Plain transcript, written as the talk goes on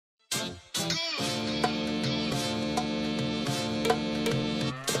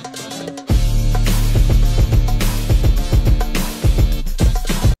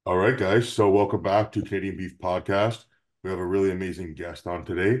right, guys. So welcome back to Canadian Beef Podcast. We have a really amazing guest on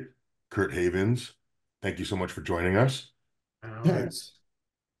today, Kurt Havens. Thank you so much for joining us. All right. Thanks.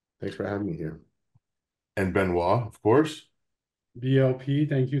 Thanks for having me here. And Benoit, of course. BLP,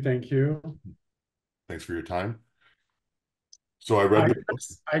 thank you, thank you. Thanks for your time. So I read I the book.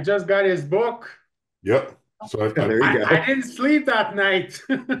 just, I just got his book. Yep. So I've There you I go. didn't sleep that night.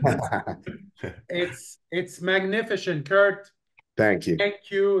 It's magnificent, Kurt. Thank you.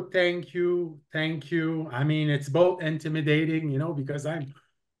 Thank you, thank you, thank you. I mean, it's both intimidating, because I'm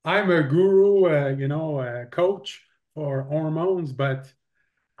a guru, coach for hormones, but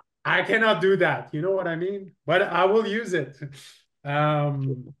I cannot do that. You know what I mean? But I will use it.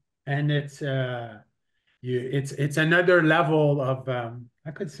 And it's another level of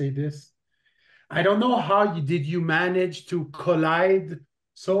I could say this. I don't know how did you manage to collide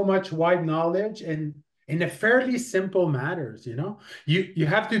so much wide knowledge and in a fairly simple matters. You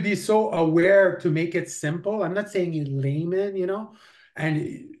have to be so aware to make it simple. I'm not saying in layman,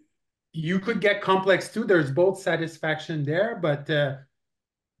 and you could get complex too. There's both satisfaction there, but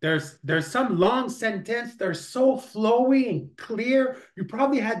there's some long sentence. They're so flowy and clear. You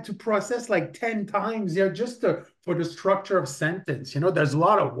probably had to process like 10 times, just for the structure of sentence. There's a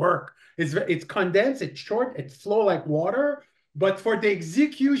lot of work. It's condensed, it's short, it flow like water. But for the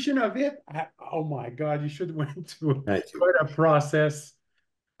execution of it, oh my God, you should went through Thank you. quite a process.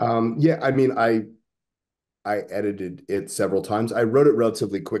 Yeah, I mean, I edited it several times. I wrote it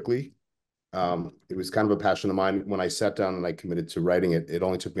relatively quickly. It was kind of a passion of mine. When I sat down and I committed to writing it, it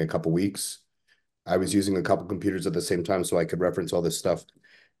only took me a couple weeks. I was using a couple computers at the same time so I could reference all this stuff.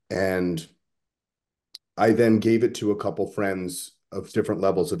 And I then gave it to a couple friends of different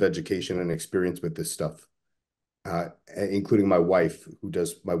levels of education and experience with this stuff, including my wife, who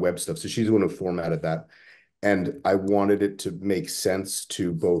does my web stuff. So she's the one who formatted that. And I wanted it to make sense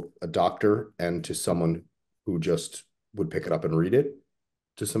to both a doctor and to someone who just would pick it up and read it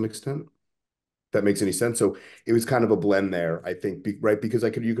to some extent. If that makes any sense. So it was kind of a blend there, I think, right? Because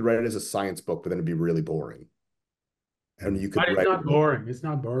you could write it as a science book, but then it'd be really boring. And you could But it's write not it. boring. It's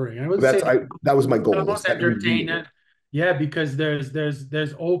not boring. I would say That was my goal, was almost that you read entertaining. it. Yeah, because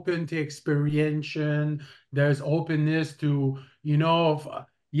there's open to experiential. There's openness to,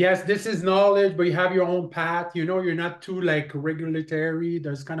 yes, this is knowledge, but you have your own path. You're not too like regulatory.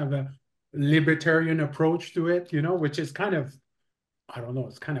 There's kind of a libertarian approach to it, which is kind of, I don't know,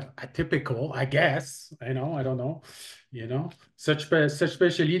 it's kind of atypical, I guess. I don't know, such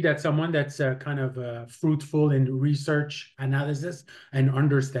especially that someone that's kind of fruitful in research analysis and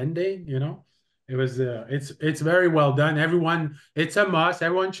understanding. It's very well done. Everyone, it's a must.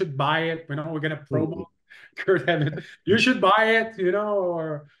 Everyone should buy it. We're gonna promote Kurt Hammond. You should buy it,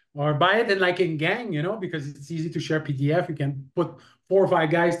 or buy it in gang, because it's easy to share PDF. You can put 4 or 5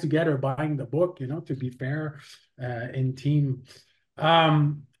 guys together buying the book, to be fair, in team.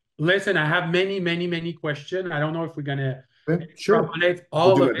 Um, Listen, I have many, many, many questions. I don't know if we're gonna Okay, sure. extrapolate I'll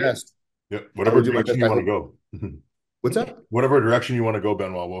all do of my it. best. Yeah, I whatever will do my direction best. you I want to hope. go. What's that? Whatever direction you want to go,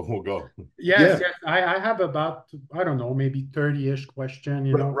 Benoit, we'll go. Yes, Yeah. yes. I have about, I don't know, maybe 30-ish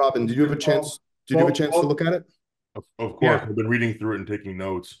question. Robin, did you have a chance? Did you have a chance to look at it? Of course, Yeah, I've been reading through it and taking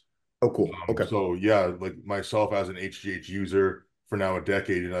notes. Oh, cool. Okay. So yeah, like myself as an HGH user for now a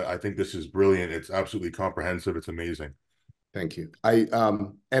decade, and I think this is brilliant. It's absolutely comprehensive. It's amazing. Thank you.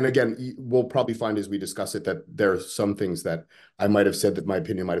 And again, we'll probably find as we discuss it that there are some things that I might have said that my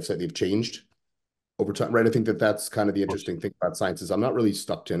opinion might have slightly changed over time, right? I think that that's kind of the Of course. interesting thing about science is I'm not really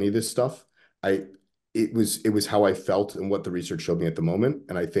stuck to any of this stuff. It was how I felt and what the research showed me at the moment.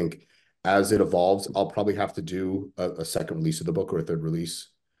 And I think as it evolves, I'll probably have to do a second release of the book or a third release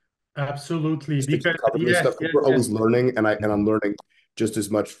absolutely. just to keep Because covering this yes, stuff. yes, We're yes. always learning, and I'm learning just as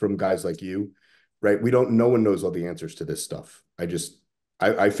much from guys like you, right? No one knows all the answers to this stuff.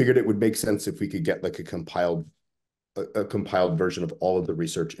 I figured it would make sense if we could get like a compiled version of all of the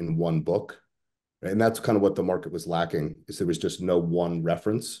research in one book. Right? And that's kind of what the market was lacking, is there was just no one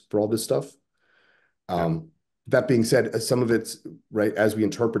reference for all this stuff. Yeah. That being said, some of it's right as we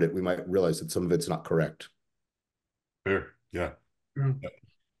interpret it, we might realize that some of it's not correct. Fair. Yeah. Mm.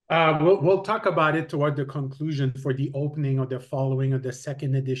 Yeah. We'll talk about it toward the conclusion for the opening or the following of the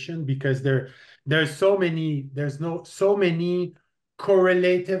second edition, because there's so many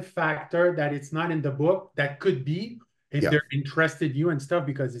correlative factor that it's not in the book that could be if Yeah. they're interested you and stuff,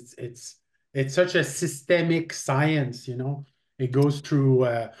 because it's such a systemic science. It goes through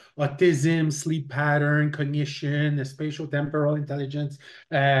autism, sleep pattern, cognition, spatial temporal intelligence,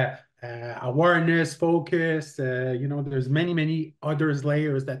 awareness, focus. There's many others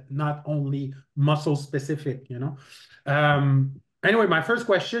layers that not only muscle specific. anyway, my first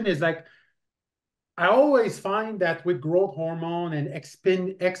question is like, I always find that with growth hormone and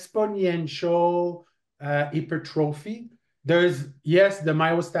exponential hypertrophy, there's, yes, the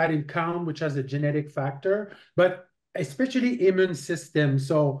myostatin count, which has a genetic factor, but especially immune system.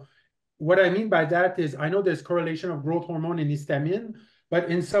 So what I mean by that is I know there's correlation of growth hormone and histamine, but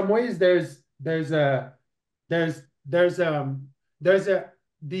in some ways there's there's there's a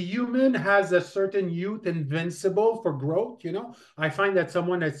the human has a certain youth invincible for growth, you know. I find that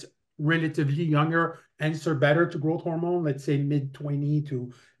someone that's relatively younger answer better to growth hormone, let's say mid 20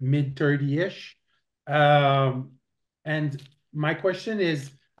 to mid 30-ish. Um, and my question is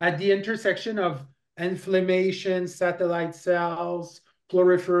at the intersection of inflammation, satellite cells,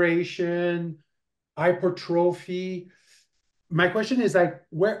 proliferation, hypertrophy. My question is like,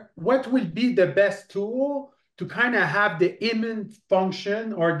 what will be the best tool to kind of have the immune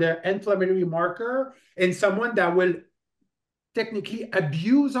function or the inflammatory marker in someone that will technically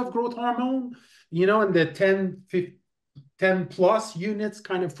abuse of growth hormone, you know, in the 10 plus units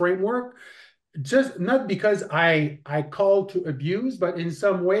kind of framework, just not because I call to abuse, but in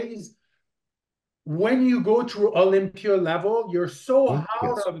some ways when you go through Olympia level, you're so out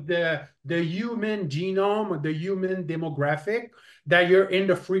Yes. of the human genome or the human demographic that you're in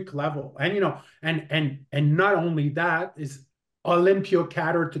the freak level. And you know, and not only that is Olympia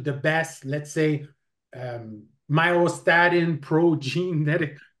cater to the best, let's say, myostatin pro gene that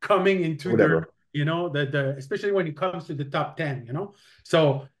is coming into their, Whatever. you know, the especially when it comes to the top 10, you know.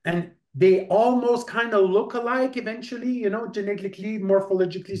 So and they almost kind of look alike eventually, you know, genetically,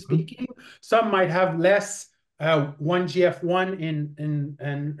 morphologically Mhm. speaking. Some might have less 1GF1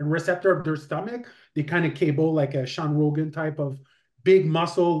 in receptor of their stomach. They kind of cable like a Sean Rogan type of big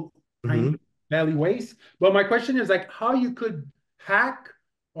muscle, tiny Mhm. belly waist. But my question is like how you could hack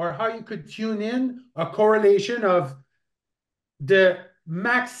or how you could tune in a correlation of the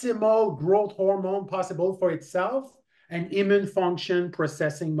maximal growth hormone possible for itself and immune function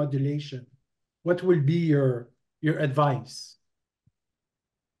processing modulation. What will be your advice?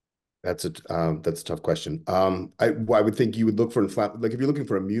 That's a tough question. I would think you would look for like if you're looking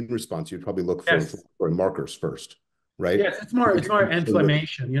for immune response, you'd probably look for Yes. inflammatory markers first, right? Yes, it's more With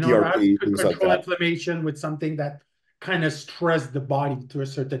inflammation. You know, how you PRP, could things like control that. inflammation with something that kind of stress the body to a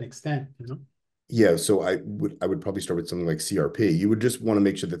certain extent, you know? Yeah, so I would probably start with something like CRP. You would just want to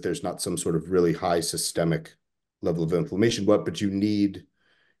make sure that there's not some sort of really high systemic level of inflammation, but you need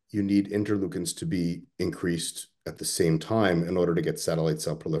interleukins to be increased at the same time in order to get satellite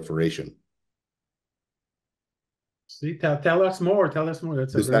cell proliferation. See, tell us more. Tell us more.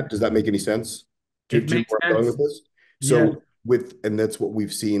 That's a Does very, that make any sense it to makes where I'm going with sense. this? Yeah. So and that's what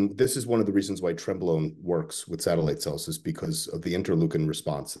we've seen. This is one of the reasons why trenbolone works with satellite cells is because of the interleukin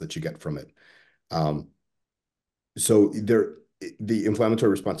response that you get from it. Um, so the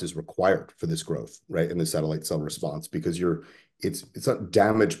inflammatory response is required for this growth, right? In the satellite cell response, because it's not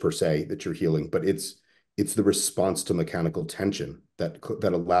damage per se that you're healing, but it's the response to mechanical tension that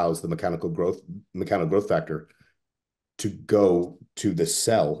allows the mechanical growth factor to go to the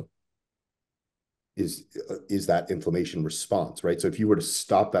cell is that inflammation response, right? So if you were to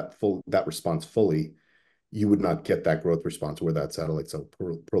stop that response fully, you would not get that growth response or that satellite cell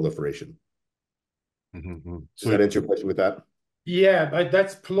proliferation. Mhm. Does So that answer your question with that? Yeah, but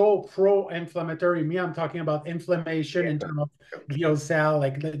that's pro-inflammatory. Me, I'm talking about inflammation in Yeah. terms of glial cell,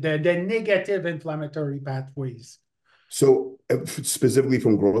 like the negative inflammatory pathways. So specifically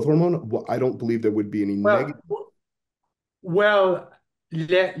from growth hormone, well, I don't believe there would be any negative. Well, well,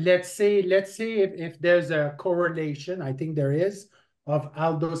 let's say if there's a correlation, I think there is, of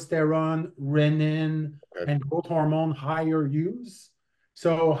aldosterone, renin, Okay. and growth hormone higher use.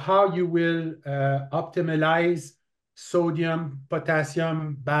 So how you will optimize sodium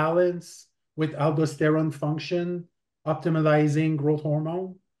potassium balance with aldosterone function, optimizing growth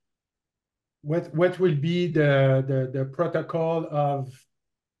hormone. What will be the protocol of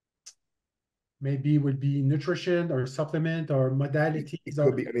maybe would be nutrition or supplement or modalities It could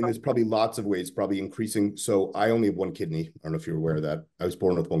or be. I mean, there's probably lots of ways, probably increasing. So I only have one kidney. I don't know if you're aware of that. I was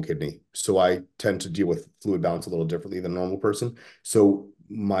born with one kidney. So I tend to deal with fluid balance a little differently than a normal person. So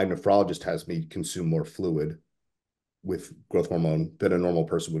my nephrologist has me consume more fluid with growth hormone than a normal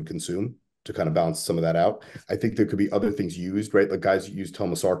person would consume to kind of balance some of that out. I think there could be other things used, right? Like guys use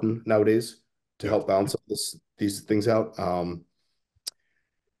telmisartan nowadays to yeah. help balance these things out.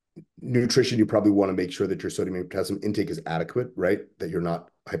 Nutrition, you probably want to make sure that your sodium and potassium intake is adequate, right? That you're not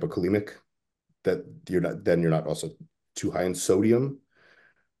hypokalemic, that you're not also too high in sodium.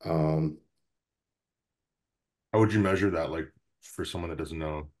 Um, How would you measure that, like for someone that doesn't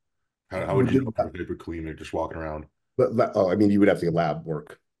know? How would would you know you, if you're hyperkalemic just walking around? But oh, I mean, you would have to get lab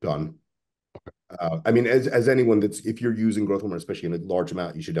work done. I mean, as anyone that's, if you're using growth hormone, especially in a large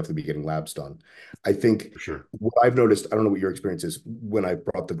amount, you should definitely be getting labs done. I think For sure. what I've noticed, I don't know what your experience is when I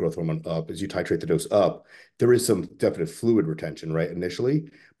brought the growth hormone up, as you titrate the dose up, there is some definite fluid retention, right, initially,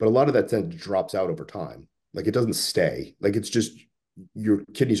 but a lot of that then drops out over time. Like it doesn't stay. Like it's just your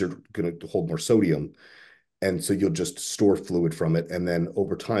kidneys are going to hold more sodium. And so you'll just store fluid from it. And then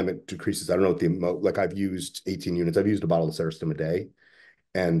over time, it decreases. I don't know what like I've used 18 units. I've used a bottle of Serostim a day.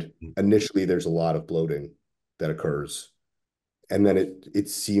 And Mhm. initially, there's a lot of bloating that occurs, and then it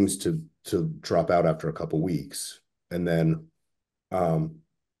seems to drop out after a couple weeks, and then um,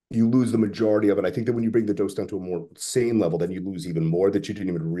 you lose the majority of it. I think that when you bring the dose down to a more sane level, then you lose even more that you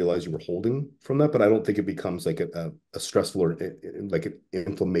didn't even realize you were holding from that. But I don't think it becomes like a stressful or like an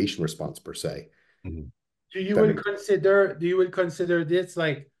inflammation response per se. Mhm. That makes Do you will consider this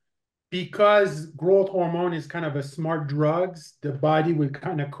like because growth hormone is kind of a smart drugs, the body will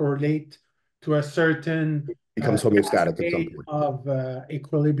kind of correlate to a certain becomes homeostatic at some cascade point. of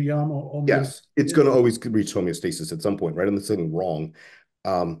equilibrium or Yes, it's homeostasis. going to always reach homeostasis at some point, right? And that's something wrong.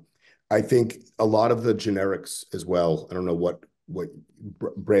 Um, I think a lot of the generics as well. I don't know what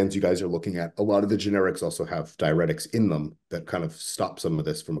brands you guys are looking at. A lot of the generics also have diuretics in them that kind of stop some of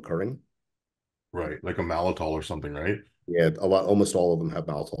this from occurring. Right. Like a maltol or something, right? Yeah, almost all of them have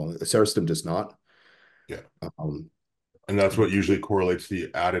maltol. Serostim does not. Yeah. Um, And that's what usually correlates the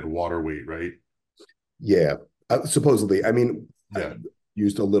added water weight, right? yeah, supposedly. I mean, I've Yeah.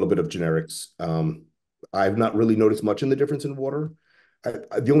 used a little bit of generics. I've not really noticed much in the difference in water.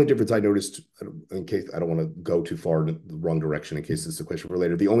 The only difference I noticed, in case I don't want to go too far in the wrong direction, in case this is a question for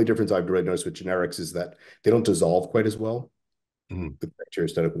later, the only difference I've really noticed with generics is that they don't dissolve quite as well Mhm. with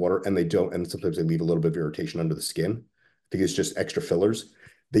bacteriostatic water, and they don't, and sometimes they leave a little bit of irritation under the skin. I think it's just extra fillers.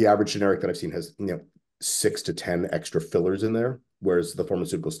 The average generic that I've seen has 6 to 10 extra fillers in there, whereas the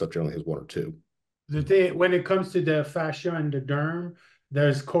pharmaceutical stuff generally has one or two. When it comes to the fascia and the derm,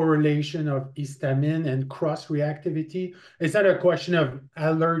 there's correlation of histamine and cross-reactivity. It's not a question of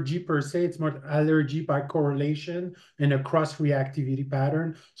allergy per se, it's more allergy by correlation and a cross-reactivity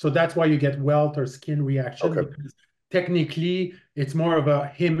pattern. So that's why you get welt or skin reaction, Okay. because technically it's more of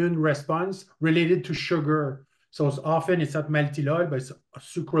a immune response related to sugar. So often it's not maltitol, but it's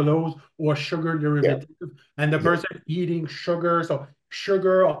sucralose or sugar Yeah. derivative. And the Yeah. person eating sugar, so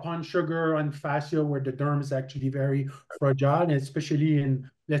sugar upon sugar on fascia where the derm is actually very fragile, and especially in,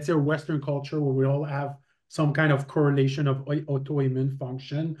 let's say, Western culture where we all have some kind of correlation of autoimmune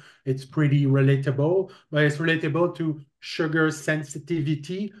function. It's pretty relatable, but it's relatable to sugar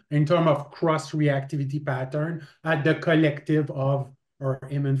sensitivity in terms of cross-reactivity pattern at the collective of our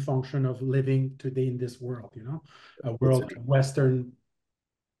immune function of living today in this world, a That's world, interesting. Western,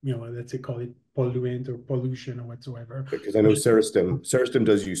 let's say call it polluant or pollution or whatsoever. Because I know Serostim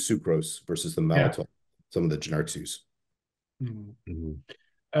does use sucrose versus the Yeah. maltol. Some of the generics use. Mm. Mhm.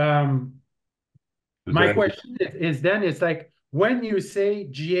 Um, Is my there any, question is then it's like when you say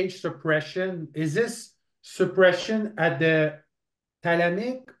GH suppression, is this suppression at the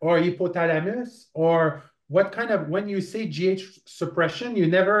thalamic or hypothalamus, or what kind of, when you say GH suppression, you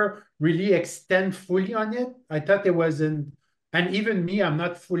never really extend fully on it? I thought it wasn't, and even me, I'm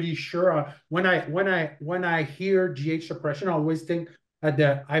not fully sure. When I hear GH suppression, I always think at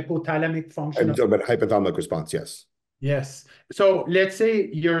the hypothalamic function I'm of. talking about hypothalamic response. Yes. Yes. So let's say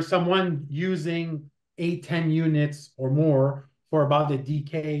you're someone using 8, 10 units or more for about a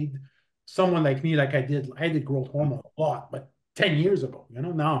decade. Someone like me, like I did growth hormone a lot, but 10 years ago,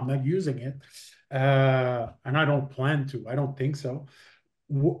 now I'm not using it. And I don't plan to. I don't think so.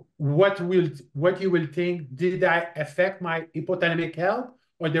 What you will think, did I affect my hypothalamic health,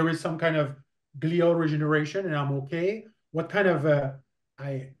 or there is some kind of glial regeneration and I'm okay? What kind of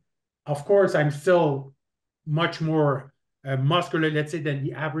I of course I'm still much more muscular, let's say, than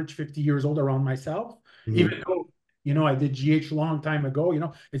the average 50 years old around myself. Even Mhm. though, I did GH long time ago,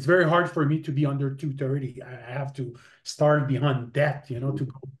 it's very hard for me to be under 230. I have to start behind that, to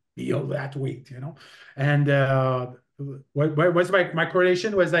go below that weight, And what was my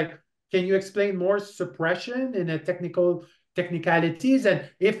correlation was like, can you explain more suppression in a technicalities? And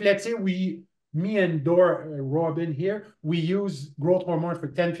if, let's say, me and Robin here, we use growth hormone for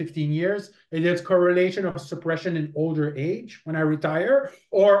 10, 15 years. It is correlation of suppression in older age when I retire,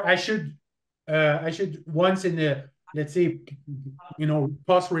 or I should once in the, let's say,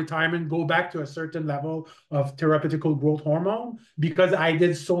 post-retirement, go back to a certain level of therapeutical growth hormone because I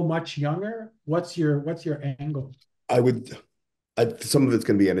did so much younger. What's your angle? I would. Some of it's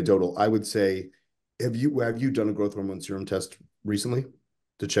going to be anecdotal. I would say, have you done a growth hormone serum test recently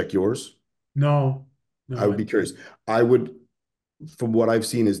to check yours? No, I No, would be curious. I would, from what I've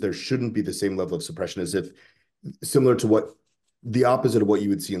seen, is there shouldn't be the same level of suppression as if similar to what the opposite of what you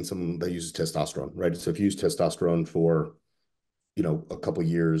would see in someone that uses testosterone, right? So if you use testosterone for, a couple of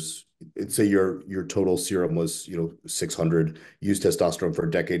years, say your total serum was, 600, use testosterone for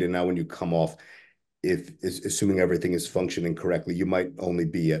a decade, and now when you come off, if assuming everything is functioning correctly, you might only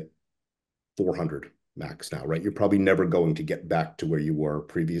be at 400 max now, right? You're probably never going to get back to where you were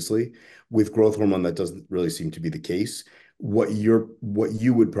previously. With growth hormone, that doesn't really seem to be the case. What you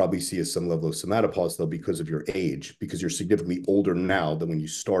would probably see is some level of somatopause, though, because of your age, because you're significantly older now than when you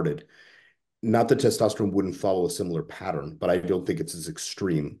started. Not that testosterone wouldn't follow a similar pattern, but I don't think it's as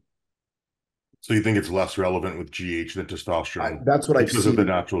extreme. So you think it's less relevant with GH than testosterone That's what I've because of the seen.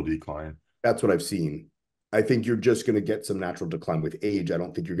 natural decline? That's what I've seen. I think you're just going to get some natural decline with age. I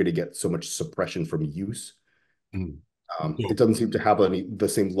don't think you're going to get so much suppression from use. Mm. It So, doesn't seem to have the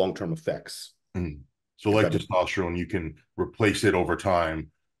same long-term effects. so If like that makes testosterone, you can replace it over time.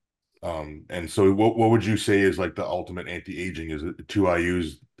 And so what would you say is like the ultimate anti-aging? Is it 2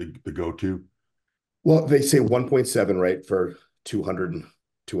 IUs the go-to? Well, they say 1.7, right, for 200,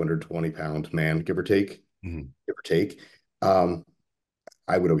 220-pound man, give or take, Mm-hmm. give or take. Um,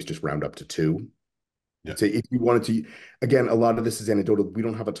 I would always just round up to two. Yeah, Say if you wanted to, again, a lot of this is anecdotal. We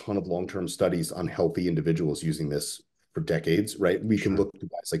don't have a ton of long-term studies on healthy individuals using this for decades, right? We can sure. look at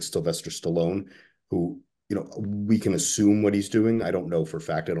guys like Sylvester Stallone, who, we can assume what he's doing. I don't know for a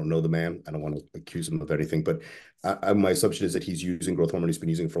fact. I don't know the man. I don't want to accuse him of anything, but my assumption is that he's using growth hormone. He's been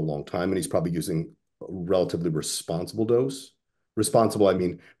using it for a long time, and he's probably using a relatively responsible dose. Responsible, I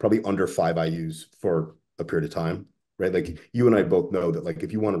mean, probably under 5 IUs for a period of time, right? Like you and I both know that, like,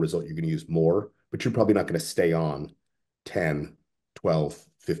 if you want a result, you're going to use more, but you're probably not going to stay on 10, 12,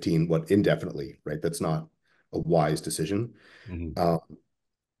 15, indefinitely, right? That's not a wise decision. Mm-hmm. Uh,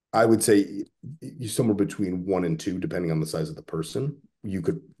 I would say somewhere between 1 and 2, depending on the size of the person, you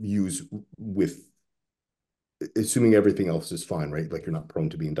could use with, assuming everything else is fine, right? Like you're not prone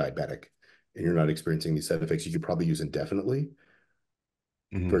to being diabetic and you're not experiencing these side effects, you could probably use indefinitely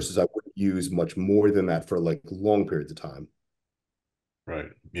Mm-hmm. versus I wouldn't use much more than that for like long periods of time. Right.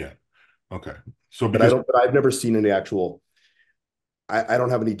 Yeah. Okay. So But because I've never seen any actual, I don't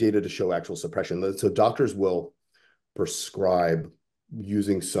have any data to show actual suppression. So doctors will prescribe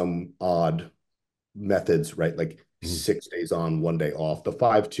using some odd methods, right? Like mhm, 6 days on, 1 day off. The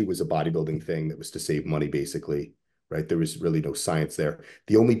 5-2 was a bodybuilding thing that was to save money, basically, right? There was really no science there.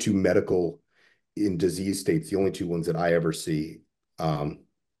 The only two medical in disease states, the only two ones that I ever see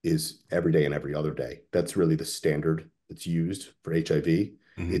is every day and every other day. That's really the standard that's used for HIV.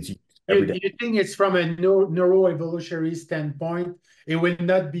 mhm, It's used every day. you think it's from a neuroevolutionary standpoint, it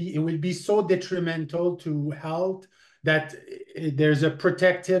will be so detrimental to health that there's a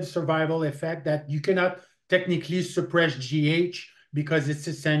protective survival effect that you cannot technically suppress GH because it's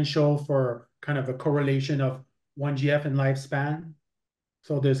essential for kind of a correlation of 1GF and lifespan.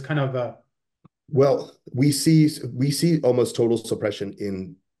 So there's kind of a Well, we see almost total suppression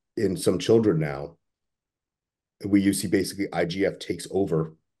in some children now. You see basically IGF takes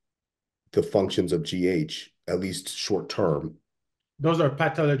over the functions of GH, at least short term. those are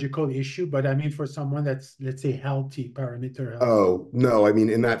pathological issue, but I mean for someone that's, let's say, healthy, parameter health. Oh no, I mean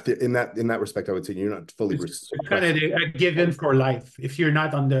in that respect, I would say you're not fully It's kind of suppressing. a given for life if you're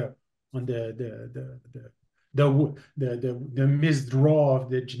not on the misdraw of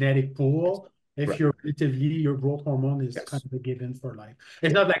the genetic pool. If Right. you're relatively, your growth hormone is kind Yes. of a given for life.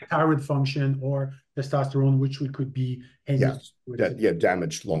 It's Yeah. not like thyroid function or testosterone, which we could be any. Yes. Yeah.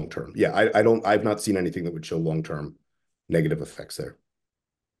 Damaged long term. Yeah. I've not seen anything that would show long term negative effects there.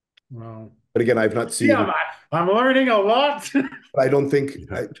 Wow. But again, I've not Yeah, seen. I'm learning a lot. I don't think.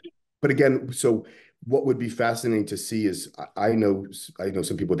 yeah. But again, so what would be fascinating to see is I know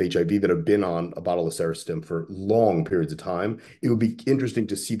some people with HIV that have been on a bottle of Ceristim for long periods of time. It would be interesting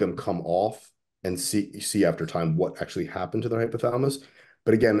to see them come off and see after time what actually happened to their hypothalamus.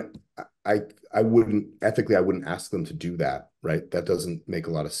 But again, I I wouldn't ask them to do that, right? That doesn't make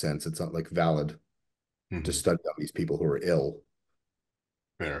a lot of sense. It's not like valid to Mhm. study on these people who are ill,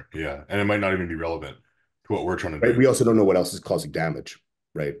 Fair. Yeah. And it might not even be relevant to what we're trying to right? do. We also don't know what else is causing damage,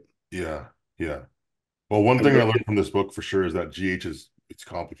 right? Yeah. Yeah. Well, one I thing mean, I learned from this book for sure is that GH it's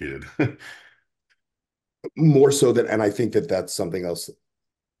complicated. more so that, and I think that that's something else.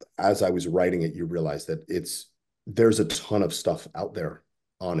 As I was writing it, you realize that there's a ton of stuff out there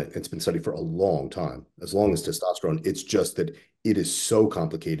on it. It's been studied for a long time, as long as testosterone. It's just that it is so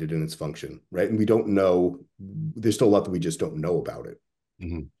complicated in its function, right? And we don't know. There's still a lot that we just don't know about it.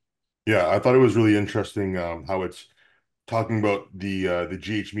 Mhm. Yeah, I thought it was really interesting how it's talking about the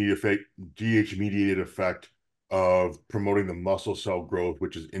GH mediated effect of promoting the muscle cell growth,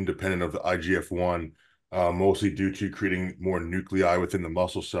 which is independent of the IGF-1, mostly due to creating more nuclei within the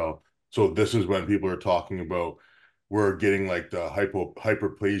muscle cell. So this is when people are talking about we're getting like the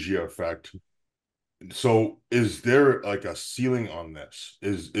hyperplasia effect. So is there like a ceiling on this?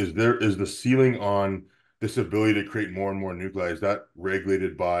 Is the ceiling on this ability to create more and more nuclei, is that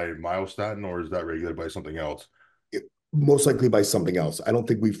regulated by myostatin or is that regulated by something else? Most likely by something else. I don't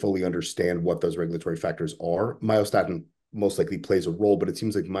think we fully understand what those regulatory factors are. Myostatin most likely plays a role, but it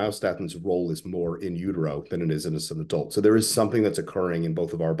seems like myostatin's role is more in utero than it is in an adult. So there is something that's occurring in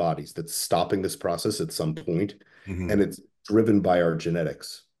both of our bodies that's stopping this process at some point, Mm-hmm. and it's driven by our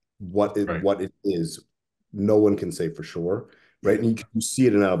genetics. Right. What it is, no one can say for sure, right? And you see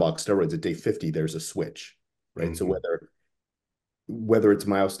it in anabolic steroids at day 50, there's a switch, right? So Mm-hmm. whether it's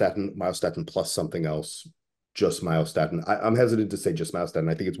myostatin plus something else, just myostatin. I'm hesitant to say just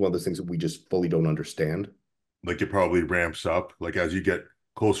myostatin. I think it's one of those things that we just fully don't understand. Like it probably ramps up. Like as you get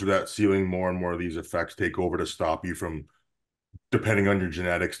closer to that ceiling, more and more of these effects take over to stop you from, depending on your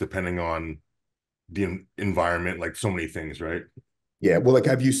genetics, depending on the environment, like so many things, right? Yeah, well, like,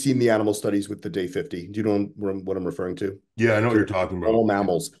 have you seen the animal studies with the day 50? Do you know what I'm referring to? Yeah, I know what So you're talking about. all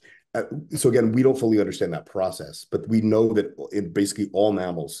mammals. So again, we don't fully understand that process, but we know that in basically all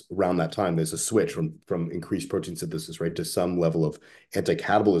mammals around that time, there's a switch from increased protein synthesis, right, to some level of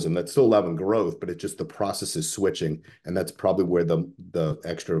anti-catabolism that's still allowing growth, but it's just the process is switching, and that's probably where the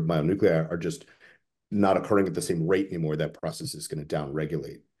extra myonuclei are just not occurring at the same rate anymore. That process is going to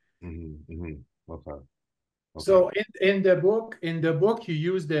down-regulate. Mm-hmm, mm-hmm. Okay. Okay. So in the book, you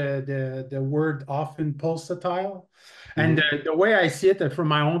use the word often pulsatile, and Mm-hmm. the way I see it from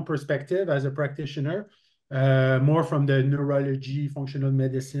my own perspective as a practitioner, more from the neurology, functional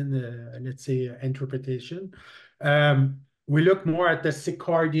medicine, let's say interpretation, we look more at the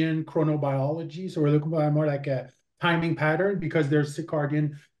circadian chronobiology. So we're looking more like a timing pattern because there's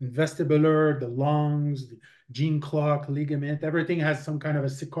circadian vestibular, the lungs, the gene clock, ligament, everything has some kind of a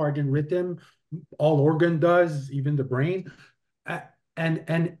circadian rhythm, all organ does, even the brain. Uh,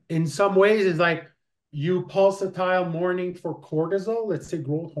 and in some ways, it's like you pulsatile morning for cortisol, let's say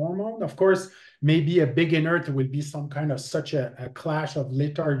growth hormone. Of course, maybe a beginner, there will be some kind of such a clash of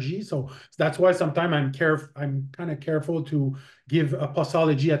lethargy. So that's why sometimes I'm kind of careful to give a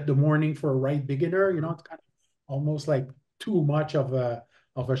posology at the morning for a right beginner. You know, it's kind of almost like too much of a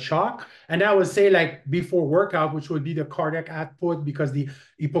shock. And I would say like before workout, which would be the cardiac output, because the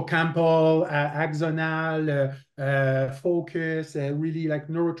hippocampal, axonal, focus, really like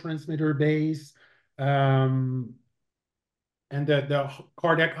neurotransmitter base, um, and the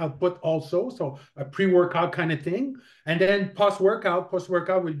cardiac output also. So a pre-workout kind of thing. And then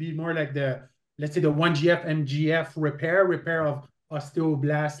post-workout would be more like the, let's say the 1GF, MGF repair of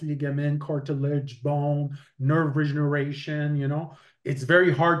osteoblast, ligament, cartilage, bone, nerve regeneration, you know. It's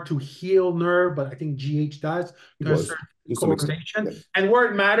very hard to heal nerve, but I think GH does It to a was certain to some extent. correlation. Yeah. And where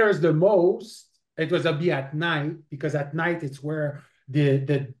it matters the most, it was a be at night, because at night it's where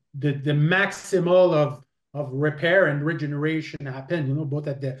the maximal of repair and regeneration happen, you know, both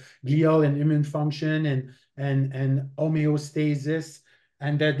at the glial and immune function and homeostasis,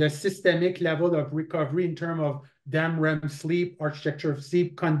 and the systemic level of recovery in terms of DEM, REM sleep, architecture of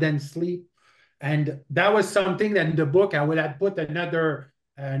sleep, condensed sleep. And that was something that in the book I will have put another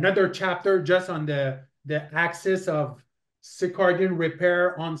chapter just on the axis of circadian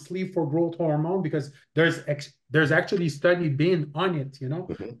repair on sleep for growth hormone, because there's actually study being on it, you know,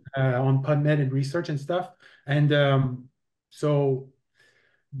 Mhm. on PubMed and research and stuff. And so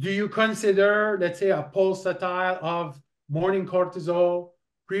do you consider, let's say, a pulsatile of morning cortisol,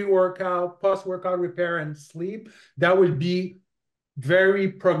 pre-workout, post-workout repair, and sleep? That would be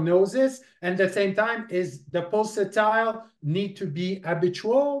very prognosis. And at the same time, is the pulsatile need to be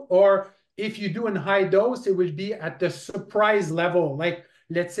habitual? Or if you do in high dose, it will be at the surprise level. Like,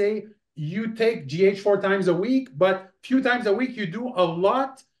 let's say you take GH 4 times a week, but few times a week, you do a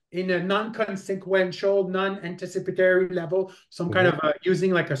lot in a non-consequential, non-anticipatory level, some kind of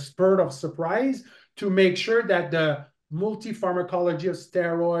using like a spurt of surprise to make sure that the multi-pharmacology of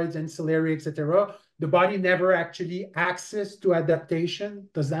steroids, ancillary, etc., the body never actually access to adaptation.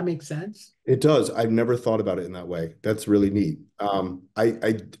 Does that make sense? It does. I've never thought about it in that way. That's really neat.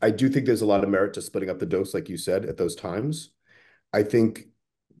 I do think there's a lot of merit to splitting up the dose, like you said, at those times. I think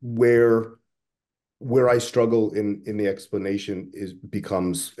where I struggle in the explanation is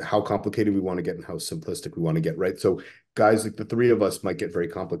becomes how complicated we want to get and how simplistic we want to get, right? So guys, like the three of us might get very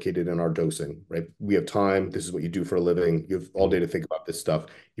complicated in our dosing, right? We have time. This is what you do for a living. You have all day to think about this stuff.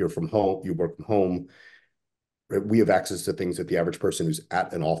 You're from home. You work from home. right? We have access to things that the average person who's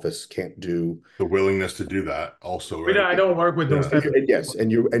at an office can't do. The willingness to do that also, We right? I don't work with those Yeah. type of And yes, people.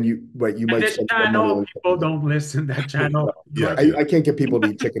 and you right, you And might this spend more money channel, on people don't listen. That channel. Yeah, I, yeah. I can't get people to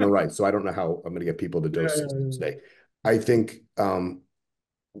eat chicken and rice, so I don't know how I'm going to get people to Yeah, dose yeah, 6 times yeah. a day. I think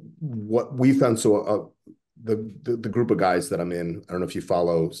what we found, so the group of guys that I'm in, I don't know if you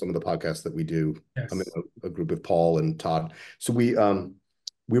follow some of the podcasts that we do. I'm in Yes. a group with Paul and Todd. So we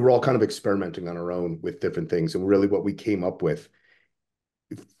were all kind of experimenting on our own with different things, and really what we came up with,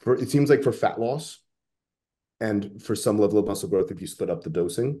 for it seems like for fat loss and for some level of muscle growth, if you split up the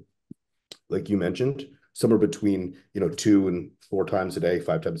dosing, like you mentioned, somewhere between 2 and 4 times a day,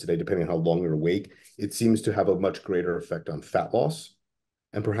 5 times a day, depending on how long you're awake, it seems to have a much greater effect on fat loss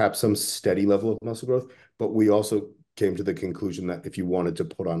and perhaps some steady level of muscle growth. But we also came to the conclusion that if you wanted to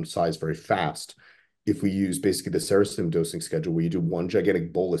put on size very fast, if we use basically the Saracen dosing schedule where you do one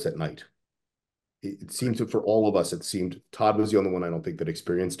gigantic bolus at night, it seemed to, for all of us, it seemed, Todd was the only one I don't think that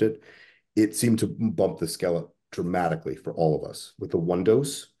experienced it. It seemed to bump the scale up dramatically for all of us with the one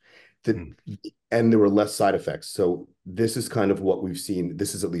dose. That, and there were less side effects. So this is kind of what we've seen.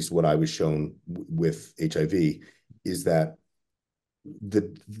 This is at least what I was shown with HIV, is that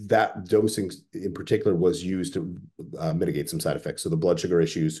that dosing in particular was used to mitigate some side effects. So the blood sugar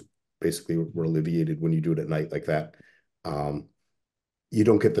issues basically were alleviated when you do it at night like that. You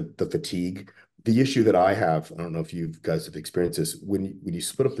don't get the fatigue. The issue that I have, I don't know if you guys have experienced this, when you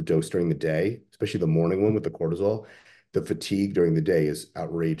split up the dose during the day, especially the morning one with the cortisol, the fatigue during the day is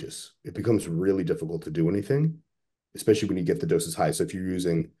outrageous. It becomes really difficult to do anything, especially when you get the doses high. So if you're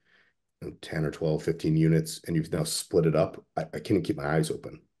using 10 or 12, 15 units, and you've now split it up, I can't keep my eyes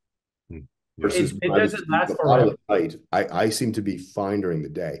open. Yeah. Versus It when I was doesn't last the bottle forever. at night, I seem to be fine during the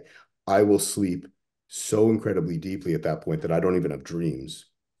day. I will sleep so incredibly deeply at that point that I don't even have dreams.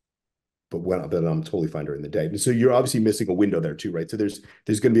 But then I'm totally fine during the day. And so you're obviously missing a window there too, right? So there's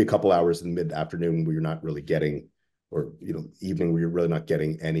going to be a couple hours in mid-afternoon where you're not really getting, or evening where you're really not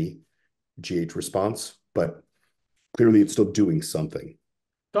getting any GH response, but clearly it's still doing something.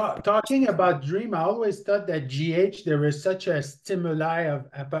 Talking about dream, I always thought that GH, there is such a stimuli of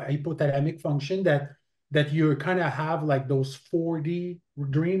hypothalamic function that you kind of have like those 4D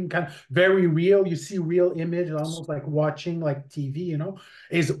dream, kind of very real. You see real image, almost like watching like TV,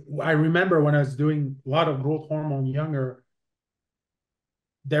 I remember when I was doing a lot of growth hormone younger,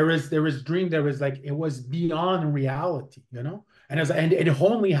 there is dream, there was like, it was beyond reality. And it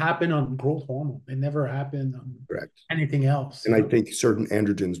only happened on growth hormone. It never happened on Correct. anything else. And I think certain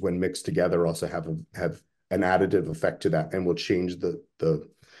androgens, when mixed together, also have an additive effect to that and will change the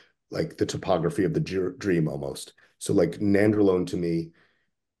topography of the dream almost. So like nandrolone to me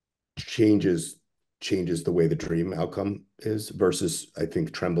changes the way the dream outcome is, versus I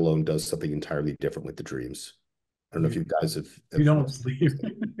think trembolone does something entirely different with the dreams. I don't know if you guys have You don't sleep.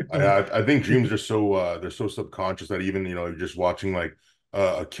 I think dreams are so they're so subconscious that even you're just watching like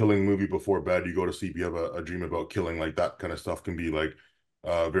a killing movie before bed, you go to sleep, you have a dream about killing, like that kind of stuff can be like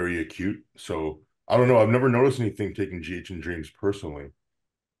very acute. So I don't know. I've never noticed anything taking GH in dreams personally.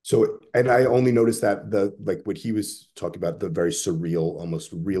 So, and I only noticed that like what he was talking about, the very surreal,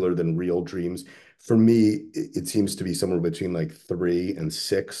 almost realer than real dreams. For me, it seems to be somewhere between like 3 and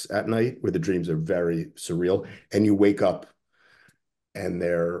 6 at night, where the dreams are very surreal, and you wake up and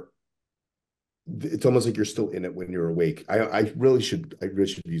it's almost like you're still in it when you're awake. I really should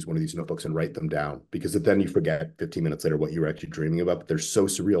use one of these notebooks and write them down, because then you forget 15 minutes later what you were actually dreaming about. But they're so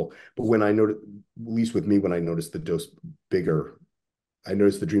surreal. But when I noticed, at least with me, when I noticed the dose bigger, I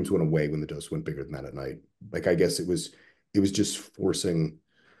noticed the dreams went away when the dose went bigger than that at night. Like, I guess it was just forcing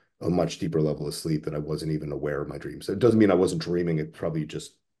a much deeper level of sleep that I wasn't even aware of my dreams. It doesn't mean I wasn't dreaming. It's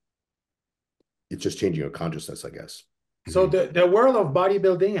just changing your consciousness, I guess. So the world of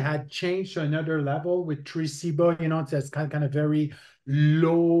bodybuilding had changed to another level with Triciba, it's kind of very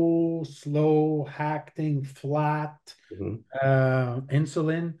low, slow acting, flat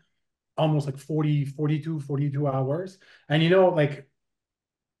insulin, almost like 42 hours. And like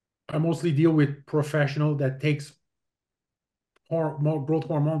I mostly deal with professional that takes more growth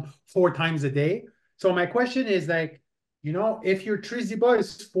hormone 4 times a day. So my question is like, if your Triciba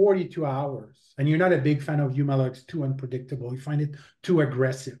is 42 hours and you're not a big fan of Humalog, too unpredictable, you find it too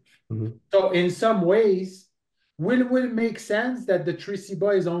aggressive. So in some ways, will it make sense that the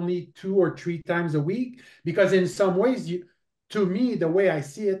Triciba is only 2 or 3 times a week? Because in some ways, to me, the way I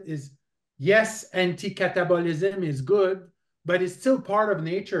see it is, yes, anti-catabolism is good, but it's still part of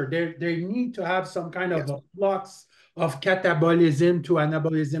nature. They need to have some kind of a flux of catabolism to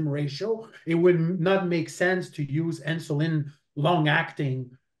anabolism ratio. It would not make sense to use insulin long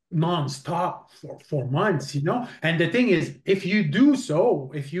acting nonstop for months, you know? And the thing is, if you do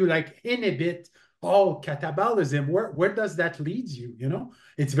so, if you like inhibit all catabolism, where does that lead you? You know,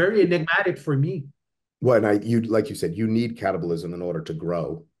 it's very enigmatic for me. Well, and you like you said, you need catabolism in order to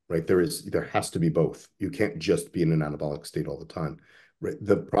grow, right? There has to be both. You can't just be in an anabolic state all the time. Right?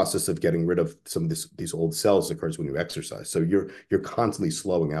 The process of getting rid of some of these old cells occurs when you exercise. So you're constantly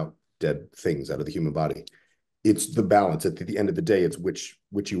slowing out dead things out of the human body. It's the balance. At the end of the day, it's which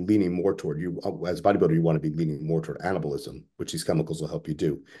you leaning more toward. You as a bodybuilder, you want to be leaning more toward anabolism, which these chemicals will help you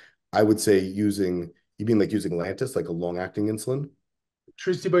do. I would say you mean like using Lantus, like a long-acting insulin?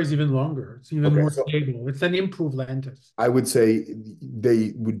 Triciba is even longer. It's even Okay, more so stable. It's an improved Lantus. I would say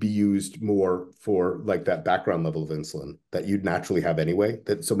they would be used more for like that background level of insulin that you'd naturally have anyway,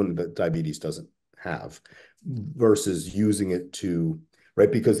 that someone that diabetes doesn't have, versus using it to,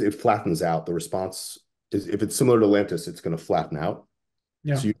 right? Because it flattens out the response. Is if it's similar to Lantus, it's going to flatten out.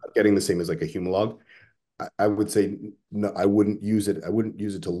 Yeah. So you're not getting the same as like a Humalog. I would say no, I wouldn't use it. I wouldn't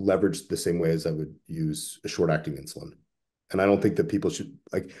use it to leverage the same way as I would use a short-acting insulin. And I don't think that people should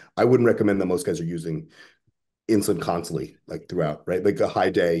like, I wouldn't recommend that most guys are using insulin constantly, like throughout, right? Like a high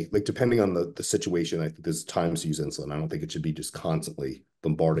day, like depending on the situation, I think there's times to use insulin. I don't think it should be just constantly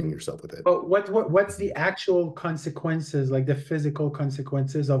bombarding yourself with it. But what's the actual consequences, like the physical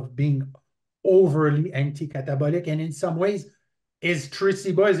consequences of being overly anti-catabolic? And in some ways, is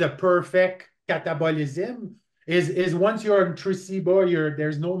Triciba is a perfect catabolism? Is once you're on Triciba,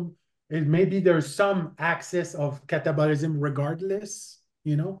 there's no maybe there's some access of catabolism regardless,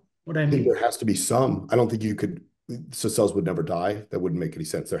 you know what I I think mean? there has to be some. I don't think you could, so cells would never die. That wouldn't make any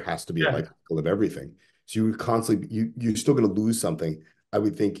sense. There has to be a Yeah. life cycle of everything. So you constantly, you're still going to lose something. I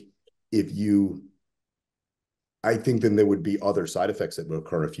would think if you, I think then there would be other side effects that would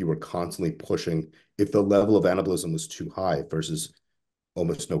occur if you were constantly pushing, if the level of anabolism was too high versus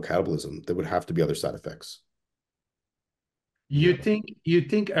almost no catabolism, there would have to be other side effects. You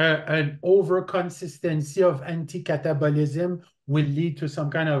think an over consistency of anti-catabolism will lead to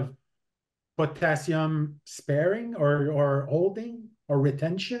some kind of potassium sparing or holding or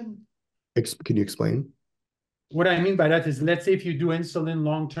retention? Can you explain? What I mean by that is, let's say if you do insulin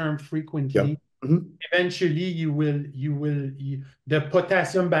long-term Yeah. frequently, Mhm. eventually the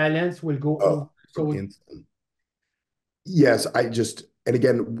potassium balance will go over. Oh, from So insulin. Yes, and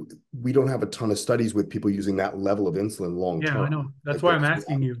again, we don't have a ton of studies with people using that level of insulin long yeah, I term. know. That's Like why I'm that's,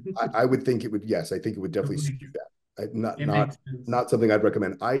 asking you. I would think it would, yes, I think it would It definitely makes, skew that. Not, it makes not, sense. not something I'd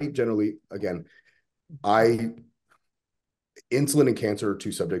recommend. I generally, again, I, insulin and cancer are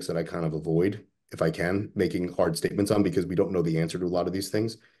two subjects that I kind of avoid if I can, making hard statements on because we don't know the answer to a lot of these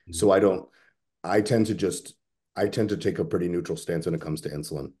things. Mhm. So I tend to just, I tend to take a pretty neutral stance when it comes to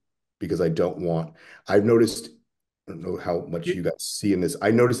insulin because I've noticed, I don't know how much you You- guys see in this.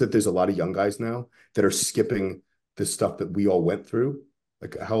 I noticed that there's a lot of young guys now that are skipping the stuff that we all went through.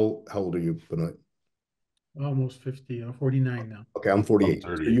 Like how old are you, Benoit? Almost 50 or 49 now. Okay, I'm I'm 48. So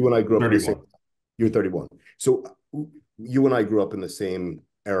 30, you and I grew up in the same, 31. you're 31. So you and I grew up in the same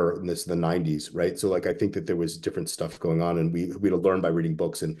era in the 90s, right? So like I think that there was different stuff going on and we had to learn by reading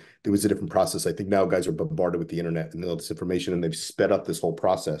books and there was a different process. I think now guys are bombarded with the internet and all this information and they've sped up this whole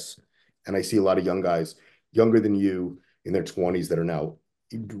process. And I see a lot of young guys younger than you in their 20s that are now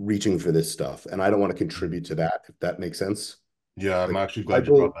reaching for this stuff. And I don't want to contribute to that, if that makes sense. Yeah, I'm Like actually my glad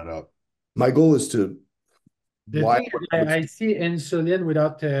you brought goal, that up. my goal is to The why thing is, I see insulin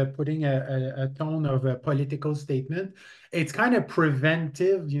without putting a tone of a political statement. It's kind of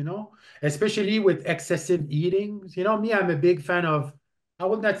preventive, you know, especially with excessive eating. You know, me, I'm a big fan of, I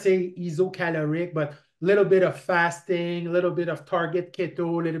would not say isocaloric, but a little bit of fasting, a little bit of target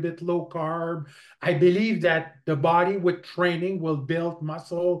keto, a little bit low carb. I believe that the body with training will build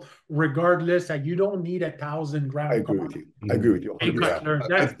muscle regardless. That you don't need 1,000 gram agree carb. with you. I agree Mhm. with you Hey, 100%.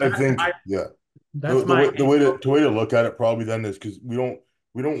 Yeah, Cutler, I think yeah. that's my The way to look at it probably then is because we don't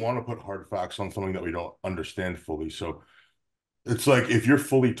want to put hard facts on something that we don't understand fully. So it's like if you're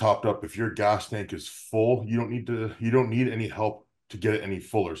fully topped up, if your gas tank is full, you don't need any help to get it any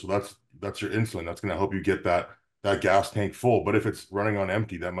fuller. So that's your insulin. That's going to help you get that gas tank full. But if it's running on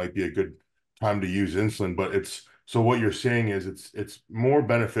empty, that might be a good time to use insulin. But it's so what you're saying is it's more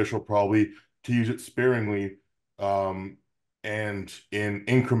beneficial probably to use it sparingly, um, and in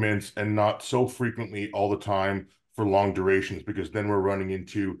increments and not so frequently all the time for long durations because then we're running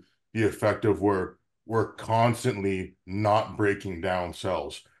into the effect of where we're constantly not breaking down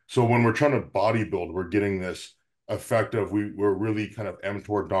cells. So when we're trying to bodybuild, we're getting this effect of we're really kind of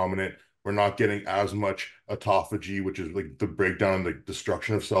mTOR dominant. We're not getting as much autophagy, which is like the breakdown and the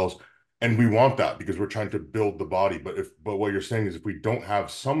destruction of cells. And we want that because we're trying to build the body. But what you're saying is if we don't have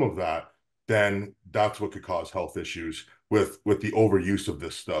some of that, then that's what could cause health issues with the overuse of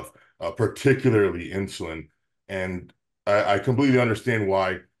this stuff, particularly insulin. And I completely understand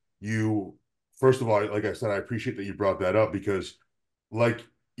why you, first of all, like I said, I appreciate that you brought that up because, like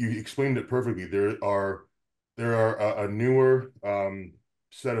you explained it perfectly, there are a newer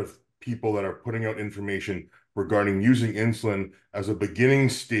set of people that are putting out information regarding using insulin as a beginning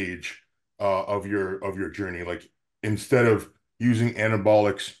stage of your journey. Like instead of using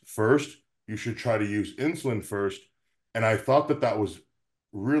anabolics first, you should try to use insulin first. And I thought that that was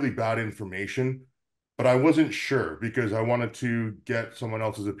really bad information, but I wasn't sure because I wanted to get someone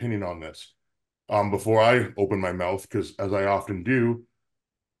else's opinion on this before I open my mouth, because as I often do,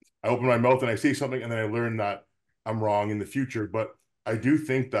 I open my mouth and I say something and then I learn that I'm wrong in the future. But I do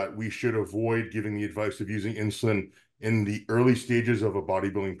think that we should avoid giving the advice of using insulin in the early stages of a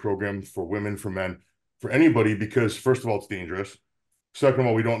bodybuilding program for women, for men, for anybody, because first of all, it's dangerous. Second of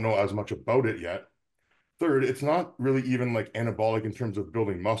all, we don't know as much about it yet. Third, it's not really even like anabolic in terms of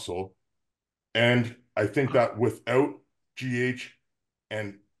building muscle. And I think that without GH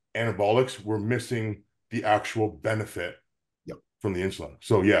and anabolics, we're missing the actual benefit from the insulin.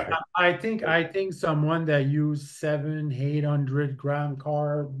 So yeah. I think someone that use 700-800 gram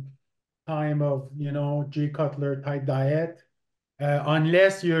carb time of, Jay Cutler type diet,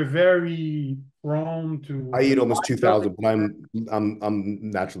 unless you're very prone I to eat almost 2,000, but I'm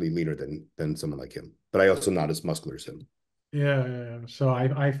naturally leaner than someone like him, but I also not as muscular as him. yeah. So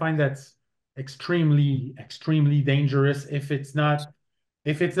I find that's extremely dangerous if it's not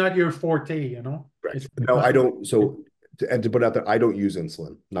your forte. Correct. It's No, I don't. So to put out there, I don't use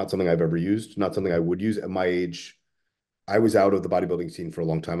insulin. Not something I've ever used. Not something I would use at my age. I was out of the bodybuilding scene for a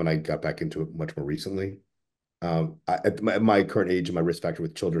long time, and I got back into it much more recently. At my current age and my risk factor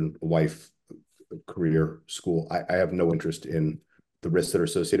with children, wife, career, school, I have no interest in the risks that are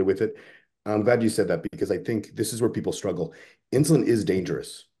associated with it. I'm glad you said that because I think this is where people struggle. Insulin is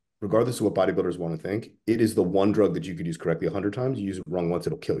dangerous, regardless of what bodybuilders want to think. It is the one drug that you could use correctly 100 times. You use it wrong once,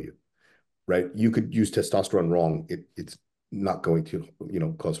 it'll kill you, right? You could use testosterone wrong. It's not going to,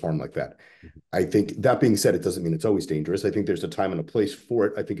 cause harm like that. I think that being said, it doesn't mean it's always dangerous. I think there's a time and a place for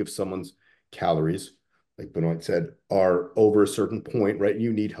it. I think if someone's calories, like Benoit said, are over a certain point, right?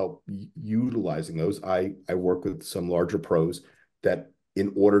 You need help utilizing those. I work with some larger pros that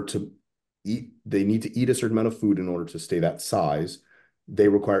in order to eat, they need to eat a certain amount of food in order to stay that size. They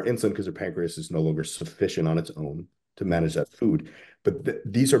require insulin because their pancreas is no longer sufficient on its own to manage that food.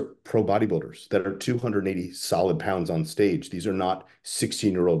 But these are pro bodybuilders that are 280 solid pounds on stage. These are not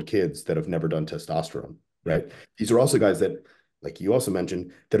 16-year-old kids that have never done testosterone, right? These are also guys that, like you also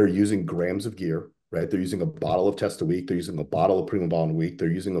mentioned, that are using grams of gear, right? They're using a bottle of test a week. They're using a bottle of Primobolan a week.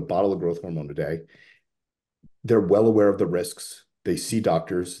 They're using a bottle of growth hormone a day. They're well aware of the risks. They see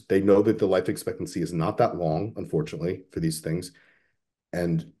doctors. They know that the life expectancy is not that long, unfortunately, for these things.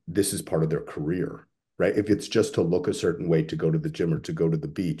 And this is part of their career, right? If it's just to look a certain way to go to the gym or to go to the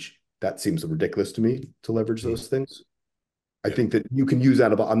beach, that seems ridiculous to me to leverage those things. I think that you can use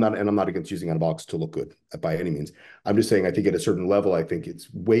anabolics. I'm not against using anabolics to look good by any means. I'm just saying I think at a certain level, I think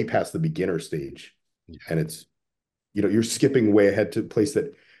it's way past the beginner stage. And it's, you're skipping way ahead to a place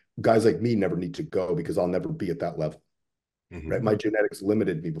that guys like me never need to go because I'll never be at that level. Right? My genetics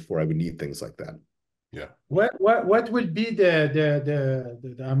limited me before I would need things like that. Yeah. What would be the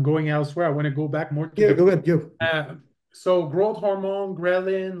I'm going elsewhere. I want to go back more to go ahead. Go. So growth hormone,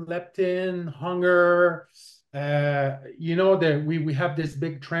 ghrelin, leptin, hunger. That we have this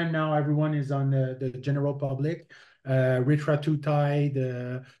big trend now. Everyone is on the general public.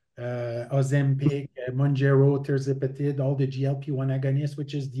 Retatrutide, Ozempic, Mounjaro, tirzepatide, all the GLP-1 agonists,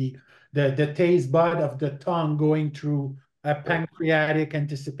 which is the taste bud of the tongue going through a pancreatic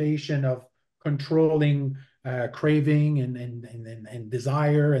anticipation of controlling craving and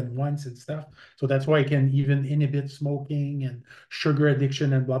desire and wants and stuff. So that's why it can even inhibit smoking and sugar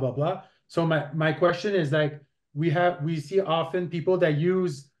addiction and blah blah blah. So my question is like we see often people that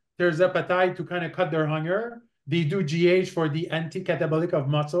use tirzepatide to kind of cut their hunger. They do GH for the anti-catabolic of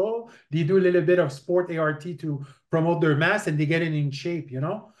muscle. They do a little bit of sport ART to promote their mass, and they get it in shape,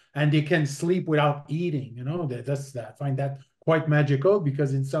 and they can sleep without eating. I find that quite magical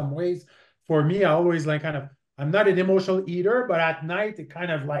because in some ways, for me, I always I'm not an emotional eater, but at night it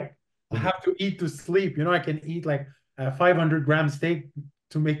kind of like I have to eat to sleep. I can eat like a 500-gram steak